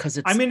clicks because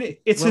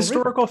it's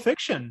historical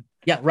fiction.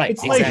 Yeah, right.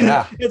 It's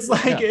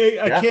exactly.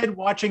 A kid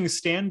watching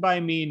Stand By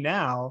Me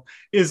now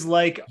is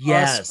like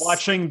us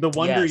watching the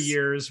Wonder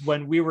Years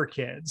when we were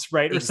kids,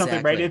 right? Or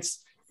something, right?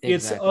 It's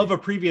of a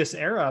previous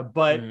era,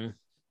 but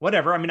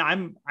whatever. I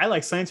mean, I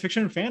like science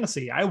fiction and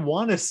fantasy. I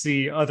want to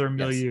see other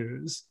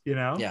milieus,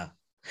 Yeah.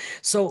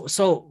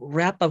 So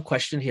wrap up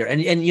question here,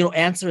 and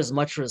answer as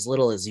much or as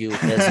little as you're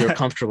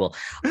comfortable.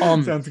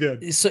 Sounds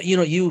good. So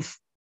you've,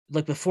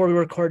 like, before we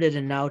recorded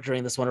and now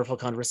during this wonderful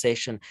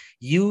conversation,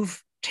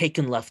 you've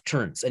taken left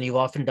turns, and you've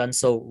often done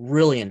so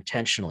really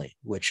intentionally,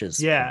 which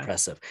is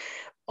impressive.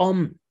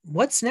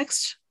 What's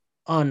next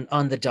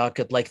on the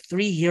docket? Like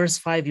 3 years,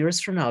 5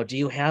 years from now, do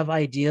you have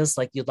ideas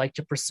like you'd like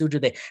to pursue? Do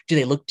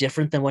they look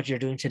different than what you're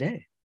doing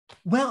today?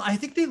 Well, I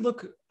think they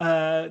look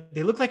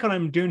like what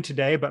I'm doing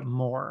today, but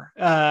more.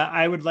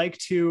 I would like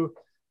to.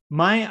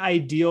 My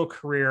ideal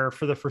career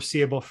for the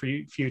foreseeable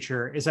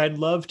future is I'd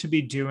love to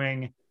be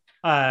doing,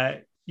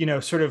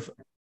 sort of,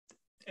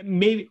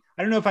 maybe,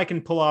 I don't know if I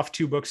can pull off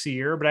 2 books a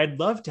year, but I'd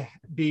love to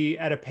be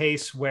at a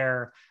pace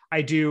where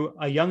I do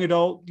a young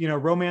adult,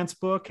 romance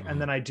book,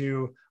 and then I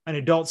do an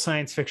adult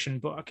science fiction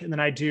book, and then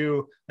I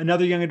do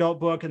another young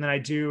adult book, and then I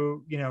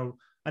do,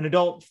 an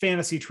adult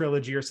fantasy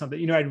trilogy or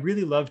something. I'd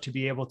really love to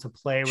be able to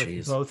play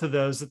with both of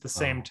those at the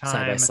same time.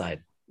 Side by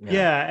side.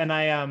 Yeah. And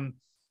I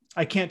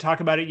can't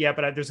talk about it yet,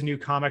 but there's a new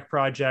comic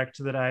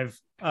project that I've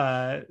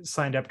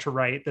signed up to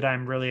write that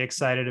I'm really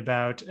excited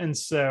about. And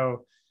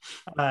so,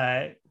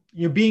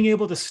 being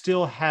able to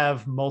still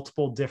have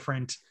multiple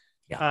different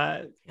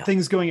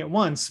things going at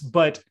once,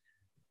 but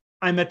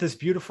I'm at this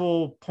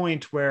beautiful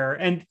point where,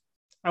 and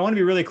I want to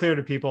be really clear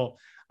to people,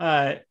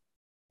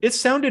 it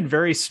sounded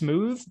very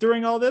smooth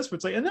during all this, but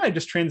it's like, and then I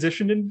just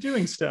transitioned into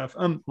doing stuff.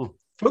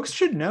 Folks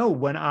should know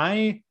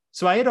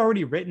so I had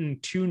already written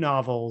 2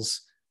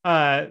 novels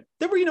that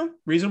were,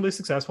 reasonably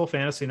successful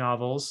fantasy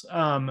novels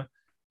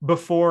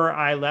before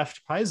I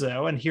left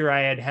Paizo. And here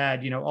I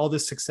had, all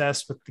this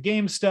success with the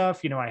game stuff.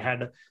 I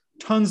had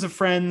tons of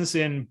friends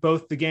in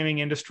both the gaming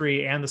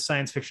industry and the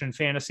science fiction and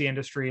fantasy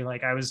industry.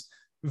 Like I was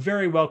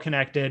very well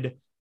connected.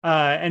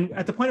 And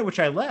at the point at which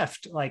I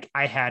left, like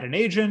I had an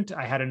agent,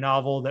 I had a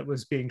novel that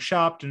was being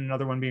shopped and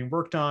another one being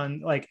worked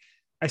on. Like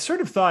I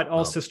sort of thought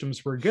all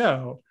systems were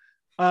go.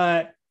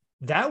 That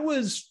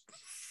was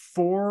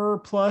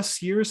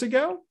 4+ years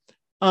ago.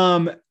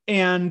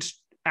 And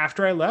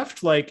after I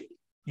left, like,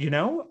 you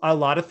know, a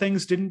lot of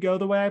things didn't go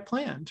the way I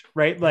planned,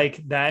 right?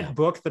 Like that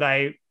book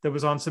that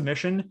was on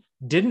submission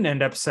didn't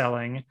end up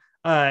selling.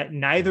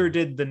 Neither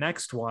did the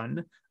next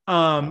one.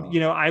 You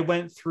know, I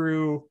went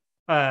through,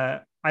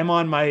 I'm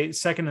on my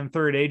second and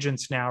third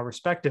agents now,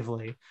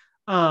 respectively,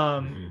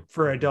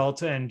 for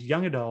adult and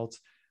young adult.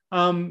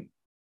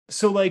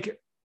 So like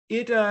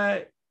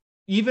it,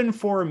 even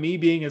for me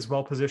being as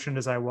well positioned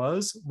as I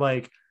was,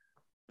 like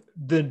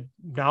the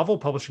novel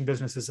publishing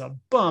business is a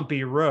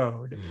bumpy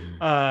road.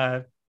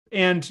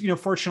 And, you know,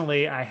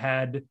 fortunately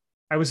I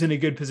was in a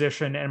good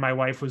position and my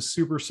wife was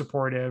super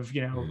supportive.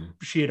 You know,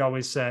 she had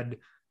always said,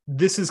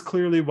 this is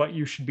clearly what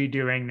you should be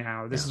doing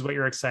now. This is what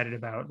you're excited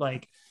about.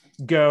 Like,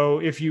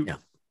 go, if you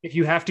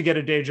have to get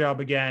a day job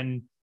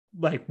again,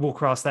 like we'll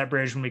cross that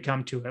bridge when we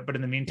come to it. But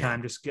in the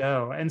meantime, just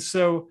go. And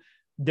so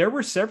there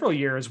were several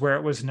years where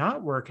it was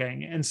not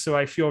working. And so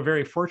I feel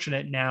very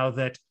fortunate now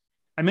that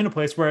I'm in a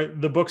place where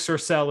the books are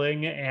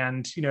selling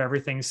and, you know,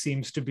 everything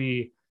seems to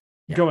be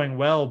going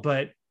well.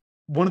 But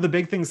one of the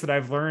big things that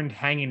I've learned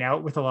hanging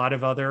out with a lot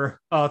of other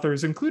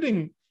authors,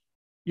 including,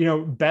 you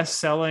know,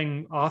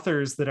 best-selling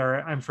authors that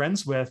I'm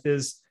friends with,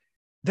 is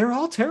they're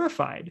all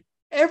terrified.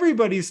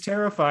 Everybody's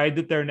terrified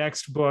that their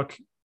next book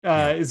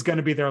is going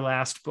to be their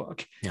last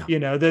book, you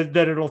know, that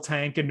it'll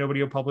tank and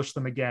nobody will publish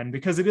them again,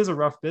 because it is a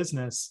rough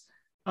business.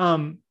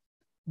 But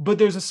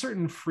there's a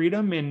certain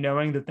freedom in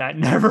knowing that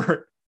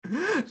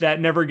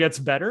never gets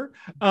better.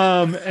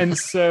 And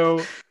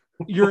so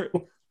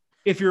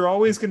if you're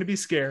always going to be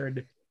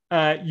scared,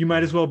 you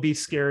might as well be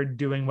scared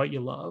doing what you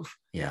love.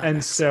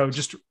 And so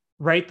just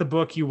write the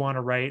book you want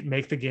to write,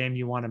 make the game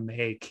you want to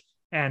make,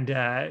 and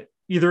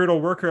either it'll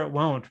work or it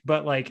won't.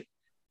 But like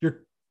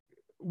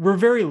we're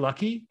very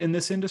lucky in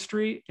this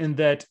industry in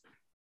that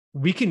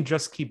we can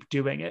just keep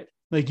doing it.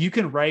 Like you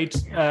can write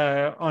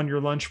on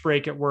your lunch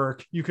break at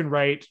work, you can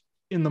write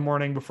in the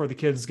morning before the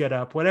kids get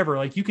up, whatever.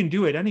 Like you can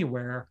do it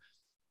anywhere,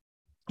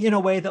 in a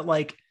way that,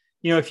 like,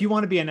 you know, if you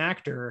want to be an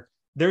actor,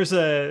 there's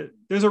a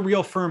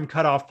real firm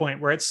cutoff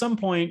point where at some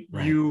point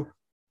you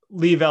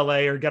leave LA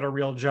or get a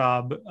real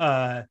job.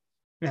 I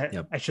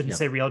shouldn't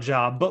say real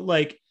job, but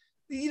like,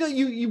 you know,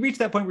 you reach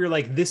that point where you're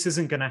like, this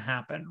isn't going to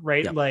happen.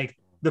 Right. Like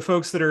the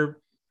folks that are,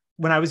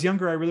 when I was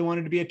younger, I really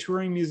wanted to be a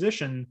touring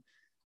musician.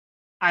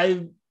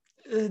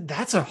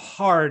 That's a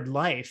hard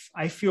life.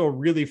 I feel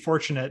really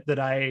fortunate that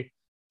I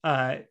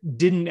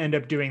didn't end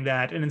up doing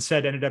that and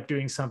instead ended up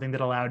doing something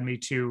that allowed me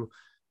to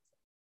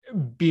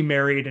be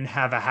married and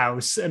have a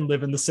house and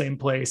live in the same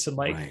place and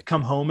like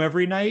come home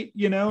every night,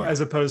 you know, as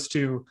opposed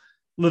to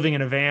living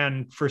in a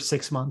van for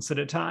 6 months at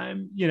a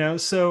time, you know?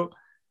 So,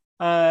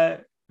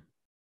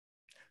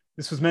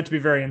 this was meant to be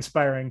very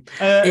inspiring.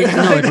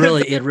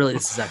 It really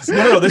this is excellent.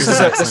 No, this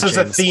is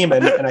a theme.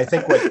 And I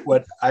think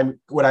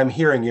what I'm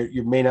hearing,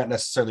 you may not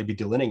necessarily be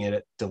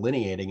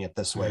delineating it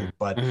this way,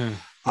 but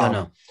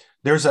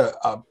there's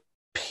a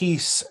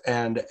piece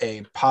and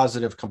a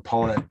positive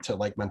component to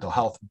like mental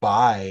health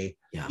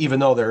even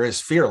though there is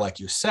fear, like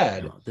you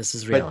said, this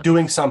is reality. But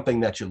doing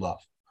something that you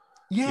love.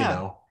 You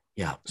know?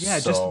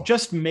 So,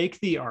 just make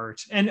the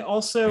art. And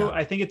also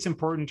I think it's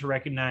important to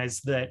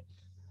recognize that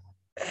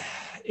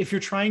if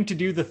you're trying to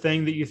do the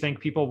thing that you think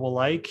people will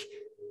like,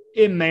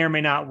 it may or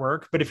may not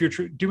work. But if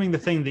you're doing the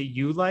thing that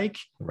you like,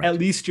 at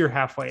least you're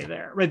halfway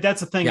there, right?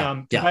 That's the thing.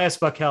 Tobias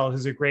Buckell,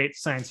 who's a great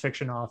science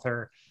fiction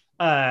author,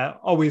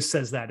 always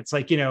says that. It's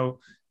like, you know,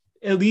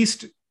 at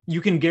least you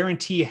can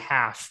guarantee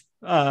half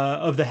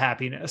of the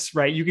happiness,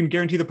 right? You can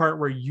guarantee the part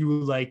where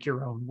you like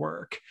your own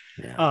work.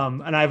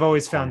 And I've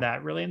always found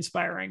that really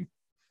inspiring.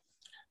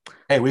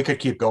 Hey, we could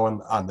keep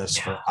going on this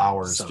for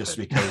hours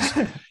because,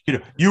 you know,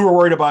 you were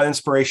worried about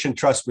inspiration.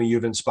 Trust me,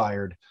 you've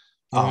inspired.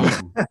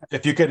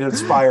 If you could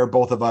inspire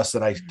both of us,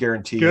 then I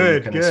guarantee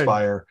you can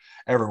inspire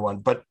everyone.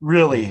 But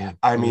really,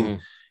 I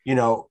mean, you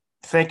know,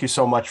 thank you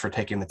so much for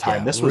taking the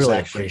time. This was really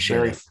actually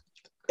very,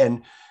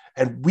 and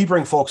we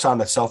bring folks on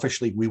that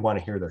selfishly, we want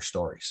to hear their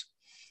stories.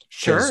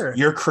 Sure.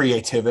 Your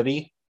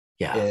creativity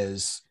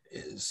is,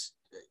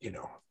 you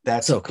know,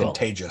 that's so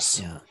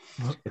contagious.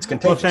 It's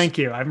contagious. Well, thank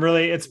you.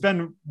 it's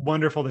been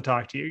wonderful to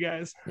talk to you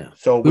guys.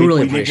 So we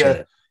really appreciate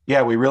it.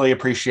 Yeah, we really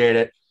appreciate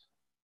it.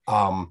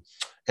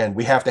 And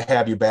we have to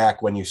have you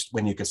back when you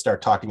can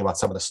start talking about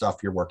some of the stuff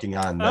you're working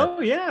on.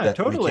 That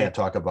totally. We can't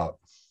talk about.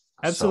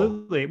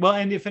 Absolutely. Well,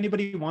 and if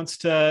anybody wants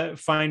to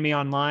find me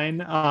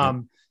online,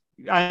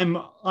 I'm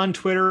on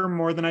Twitter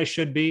more than I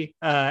should be,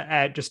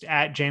 at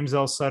James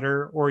L.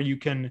 Sutter, or you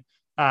can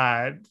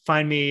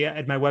find me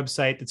at my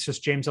website. That's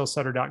just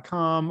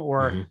jameslsutter.com,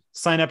 or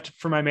sign up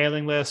for my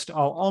mailing list.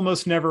 I'll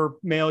almost never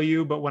mail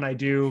you, but when I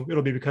do,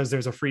 it'll be because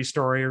there's a free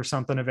story or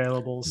something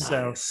available.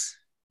 Nice.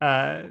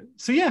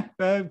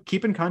 So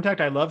keep in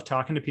contact. I love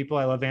talking to people.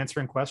 I love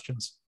answering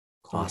questions.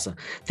 Awesome.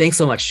 Thanks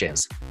so much,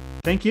 James.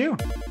 Thank you.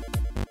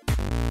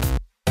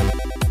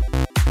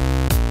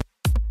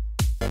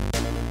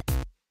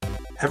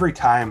 Every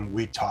time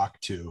we talk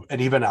to,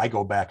 and even I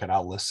go back and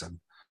I'll listen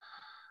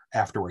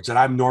afterwards, and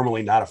I'm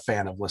normally not a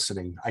fan of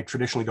listening. I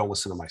traditionally don't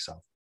listen to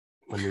myself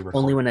when we record.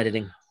 Only when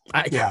editing.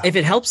 If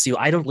it helps you,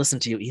 I don't listen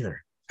to you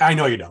either. I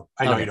know you don't.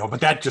 You don't. But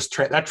that just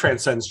that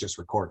transcends just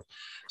recording.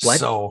 What?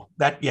 So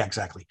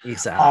exactly.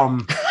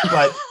 Exactly.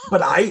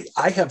 But I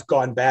have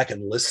gone back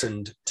and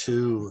listened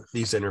to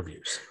these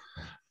interviews.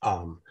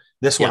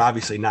 This one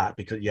obviously not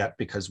because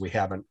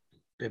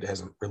it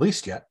hasn't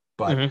released yet.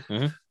 But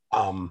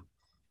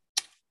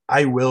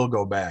I will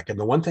go back. And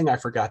the one thing I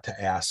forgot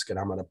to ask, and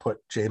I'm going to put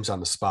James on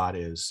the spot,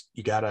 is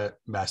you got a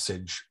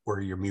message where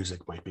your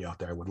music might be out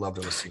there. I would love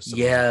to listen to some.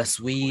 Yes,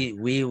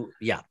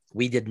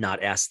 we did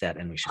not ask that,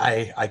 and we should.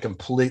 I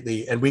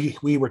completely, and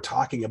we were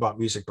talking about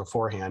music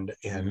beforehand,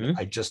 and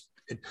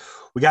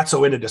we got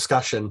so into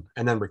discussion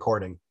and then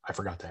recording, I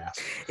forgot to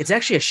ask. It's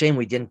actually a shame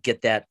we didn't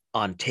get that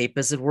on tape,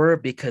 as it were,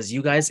 because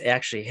you guys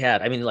actually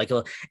had, I mean, like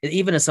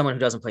even as someone who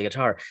doesn't play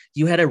guitar,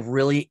 you had a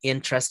really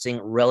interesting,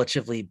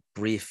 relatively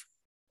brief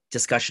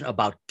discussion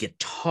about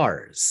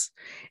guitars,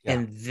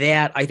 and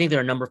that I think there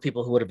are a number of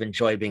people who would have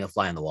enjoyed being a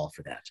fly on the wall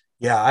for that.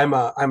 Yeah, I'm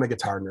a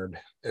guitar nerd,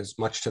 as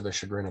much to the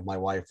chagrin of my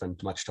wife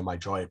and much to my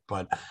joy.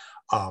 But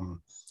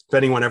if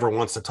anyone ever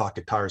wants to talk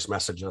guitars,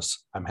 message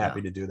us. I'm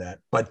happy to do that.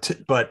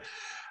 But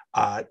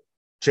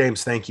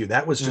James, thank you.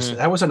 That was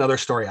that was another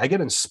story. I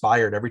get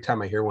inspired every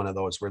time I hear one of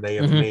those where they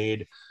have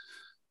made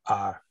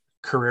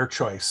career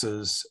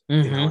choices,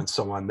 and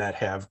so on, that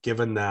have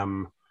given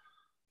them,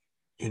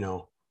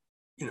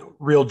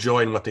 real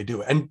joy in what they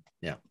do. And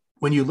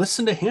when you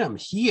listen to him,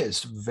 he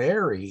is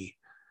very,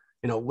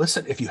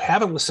 listen, if you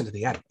haven't listened to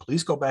the end,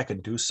 please go back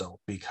and do so,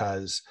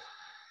 because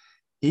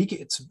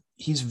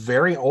he's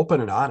very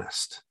open and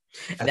honest.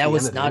 That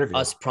was not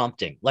us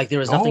prompting. Like there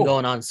was nothing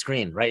going on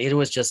screen, right? It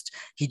was just,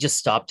 he just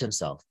stopped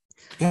himself.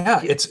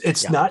 Yeah.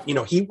 It's not,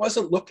 he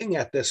wasn't looking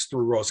at this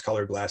through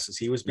rose-colored glasses.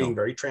 He was being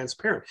very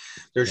transparent.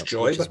 There's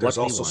joy, but there's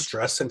also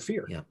stress and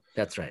fear. Yeah,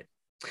 that's right.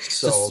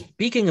 So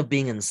speaking of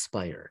being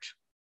inspired,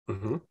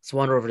 let's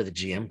wander over to the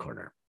GM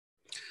corner.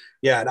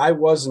 Yeah, and I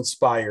was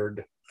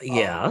inspired.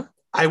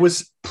 I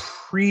was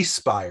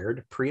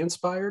pre-inspired.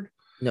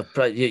 No,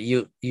 but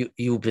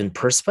you've been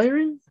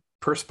perspiring.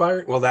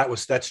 Well,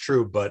 that's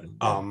true, but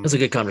it was a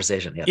good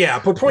conversation.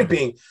 But point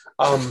being,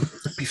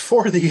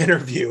 before the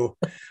interview,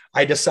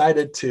 I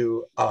decided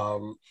to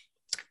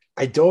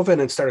I dove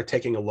in and started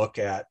taking a look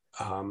at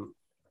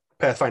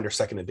Pathfinder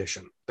 2nd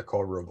edition, the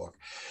core rulebook.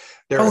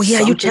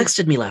 You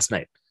texted me last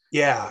night.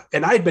 Yeah,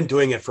 and I had been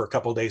doing it for a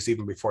couple of days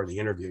even before the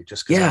interview,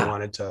 just because I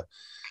wanted to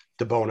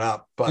bone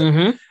up.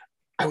 But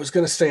I was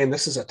going to say, and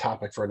this is a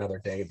topic for another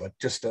day, but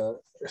just a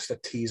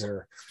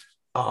teaser.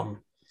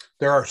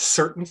 There are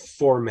certain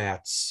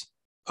formats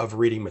of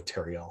reading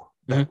material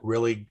that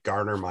really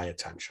garner my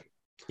attention.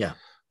 Yeah.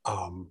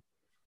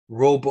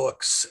 Rule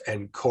books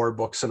and core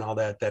books and all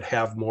that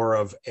have more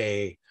of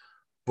a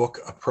book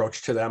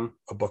approach to them,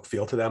 a book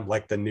feel to them,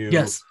 like the new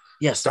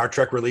Star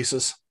Trek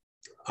releases.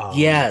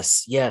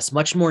 Yes,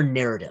 much more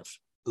narrative.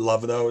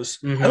 Love those.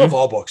 I love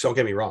all books, don't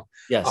get me wrong.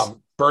 Yes.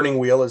 Burning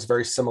Wheel is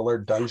very similar.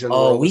 Dungeon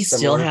World we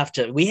still have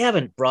to. We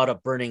haven't brought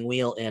up Burning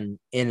Wheel in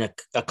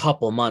a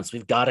couple months.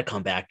 We've got to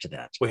come back to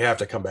that. We have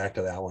to come back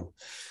to that one.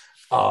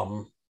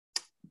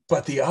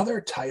 But the other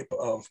type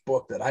of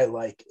book that I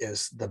like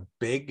is the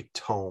big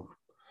tome.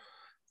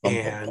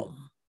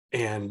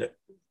 And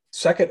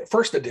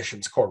first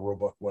edition's core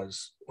rulebook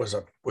was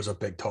a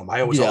big tome.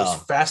 I was always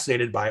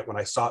fascinated by it when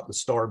I saw it in the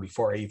store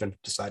before I even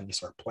decided to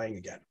start playing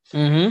again.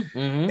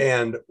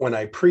 And when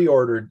I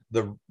pre-ordered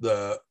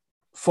the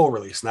full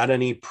release, not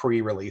any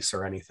pre-release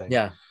or anything,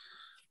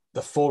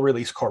 the full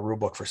release core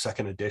rulebook for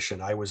 2nd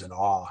edition, I was in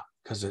awe,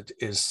 because it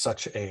is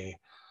such a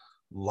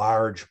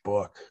large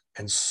book,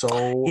 and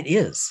so it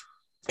is,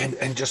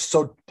 and just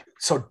so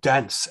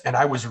dense. And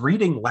I was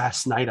reading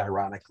last night,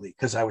 ironically,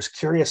 because I was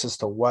curious as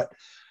to what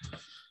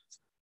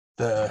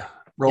the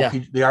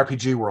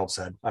RPG world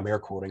said. I'm air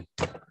quoting.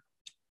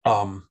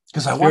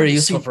 Because I very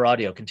useful for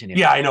audio. Continue.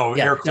 Yeah, I know.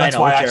 That's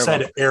why I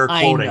said air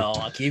quoting. I know.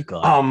 I'll keep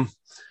going.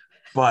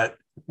 But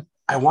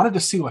I wanted to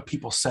see what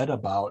people said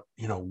about,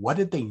 what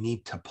did they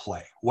need to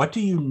play? What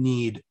do you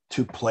need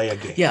to play a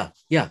game?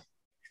 Yeah.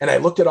 And I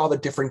looked at all the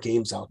different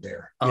games out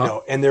there,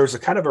 and there's a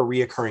kind of a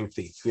reoccurring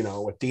theme,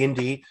 with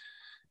D&D,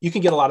 you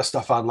can get a lot of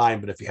stuff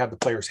online, but if you have the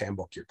player's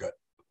handbook, you're good.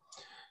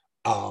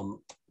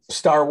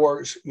 Star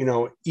Wars,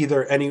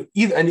 either and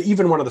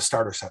even one of the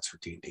starter sets for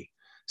D&D.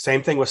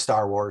 Same thing with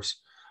Star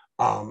Wars.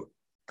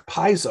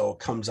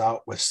 Paizo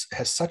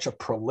has such a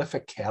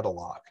prolific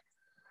catalog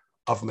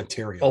of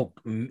material.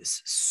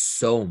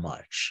 So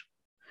much.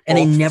 And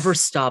they never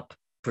stop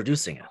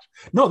producing it.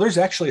 No, there's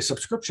actually a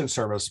subscription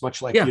service,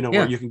 much like,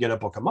 where you can get a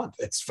book a month.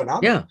 It's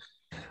phenomenal.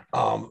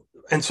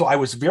 And so I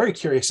was very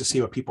curious to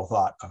see what people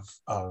thought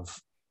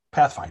of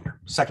Pathfinder,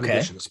 2nd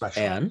edition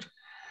especially. And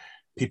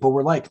people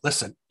were like,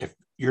 listen, if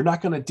you're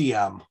not going to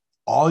DM,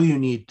 all you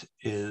need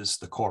is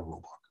the core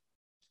rulebook.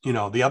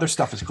 the other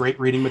stuff is great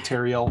reading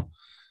material,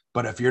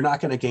 but if you're not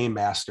going to game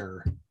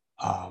master,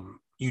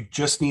 you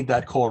just need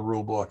that core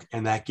rule book,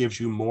 and that gives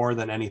you more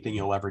than anything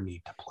you'll ever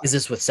need to play. Is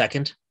this with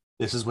second?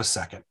 This is with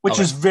second, which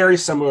is very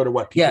similar to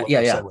what people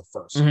have said with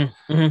first.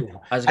 Mm-hmm, mm-hmm.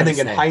 I think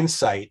in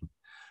hindsight,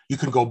 you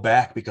can go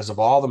back because of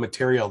all the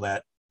material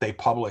that they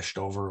published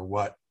over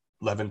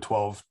 11,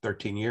 12,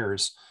 13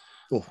 years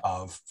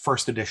of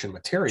first edition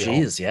material.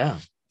 Jeez, yeah.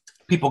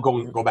 People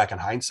go back in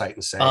hindsight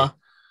and say,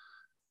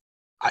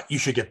 you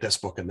should get this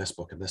book and this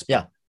book and this book.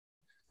 Yeah.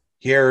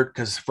 Here,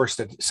 because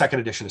second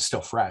edition is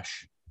still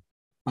fresh.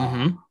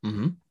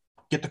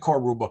 Get the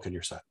core rule book in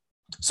your set.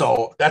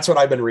 So that's what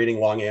I've been reading.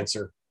 Long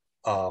answer.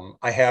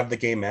 I have the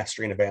Game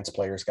Mastering Advanced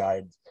Player's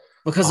Guide.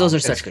 Because those are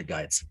such good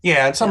guides.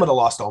 Yeah, and some of the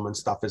Lost Omen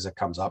stuff as it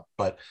comes up,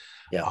 but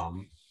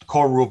the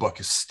core rule book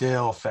is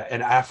still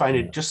and I find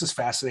it just as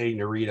fascinating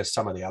to read as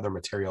some of the other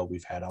material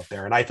we've had out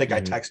there. And I think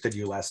I texted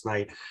you last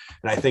night,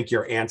 and I think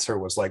your answer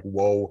was like,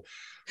 whoa.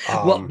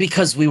 Well,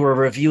 because we were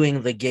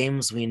reviewing the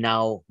games we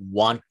now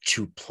want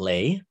to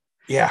play.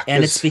 Yeah.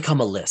 And it's become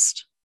a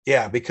list.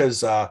 Yeah,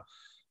 because it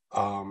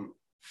was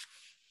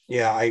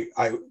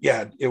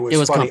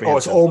funny. Oh,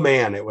 it's old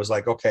man. It was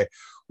like, okay,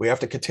 we have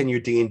to continue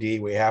D&D.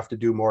 We have to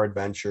do more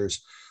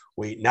adventures.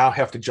 We now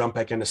have to jump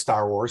back into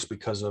Star Wars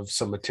because of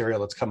some material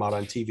that's come out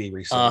on TV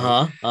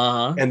recently.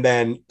 And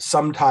then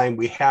sometime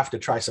we have to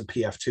try some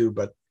PF2,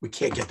 but we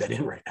can't get that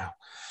in right now.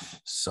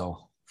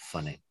 So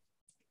funny.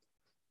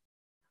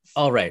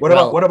 All right. What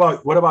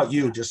about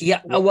you? Just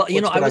I'll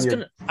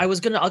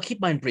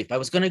keep mine brief. I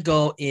was gonna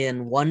go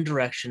in one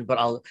direction, but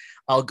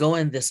I'll go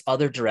in this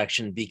other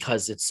direction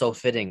because it's so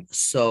fitting.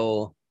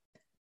 So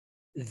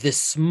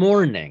this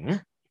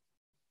morning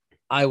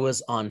I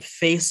was on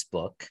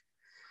Facebook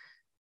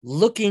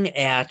looking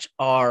at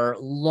our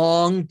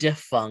long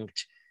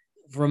defunct,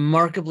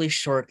 remarkably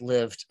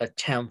short-lived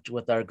attempt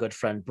with our good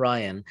friend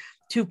Brian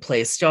to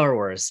play Star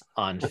Wars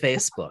on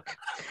Facebook.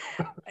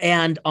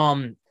 And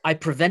I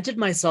prevented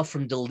myself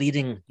from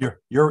deleting.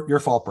 Your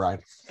fault, Brian.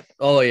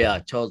 Oh yeah,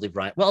 totally,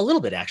 Brian. Well, a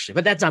little bit actually,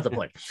 but that's not the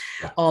point.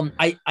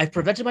 I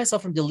prevented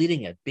myself from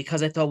deleting it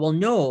because I thought, well,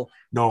 no,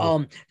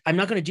 I'm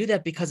not going to do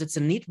that because it's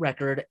a neat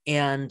record,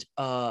 and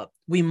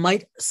we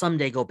might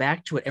someday go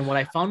back to it. And what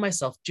I found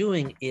myself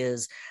doing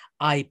is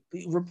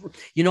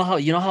you know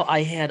how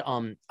I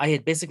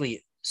had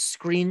basically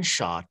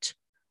screenshot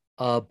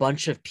a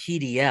bunch of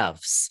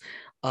PDFs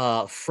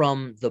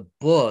from the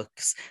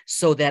books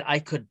so that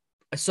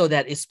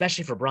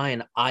especially for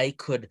Brian, I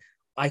could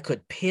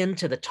pin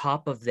to the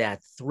top of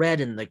that thread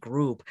in the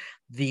group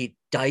the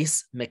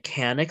dice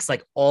mechanics,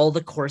 like all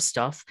the core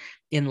stuff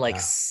in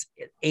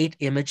 8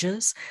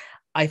 images.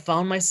 I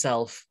found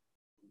myself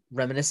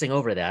reminiscing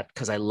over that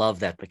because I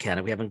love that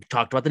mechanic. We haven't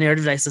talked about the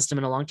narrative dice system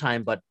in a long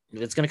time, but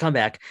it's going to come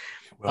back.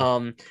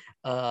 Well.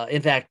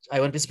 In fact, I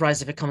wouldn't be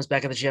surprised if it comes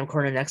back in the GM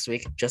Corner next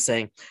week, just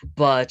saying.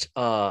 But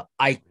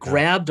I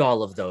grabbed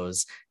all of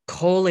those,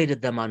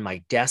 collated them on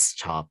my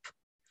desktop,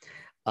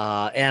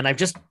 and I'm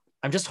just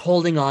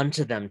holding on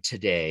to them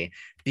today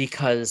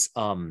because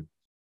I'm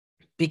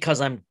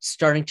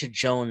starting to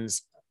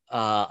Jones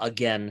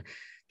again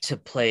to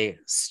play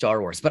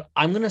Star Wars. But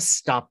I'm going to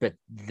stop it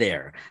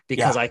there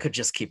because I could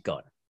just keep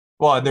going.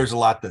 Well, and there's a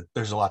lot to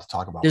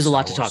talk about. There's a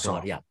lot to talk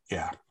about.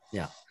 Yeah.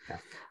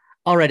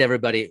 All right,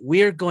 everybody,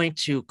 we're going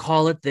to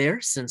call it there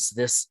since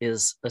this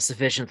is a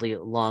sufficiently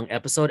long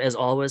episode. As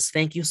always,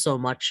 thank you so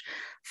much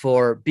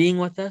for being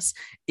with us.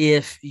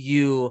 If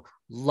you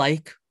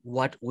like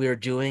what we're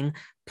doing,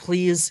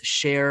 please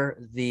share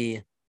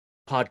the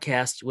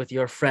podcast with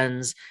your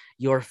friends,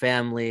 your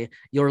family,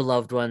 your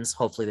loved ones.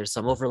 Hopefully there's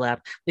some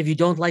overlap. If you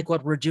don't like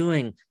what we're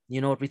doing,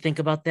 you know what we think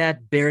about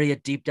that. Bury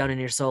it deep down in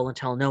your soul and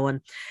tell no one.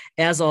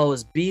 As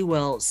always, be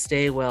well,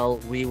 stay well.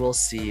 We will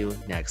see you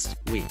next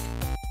week.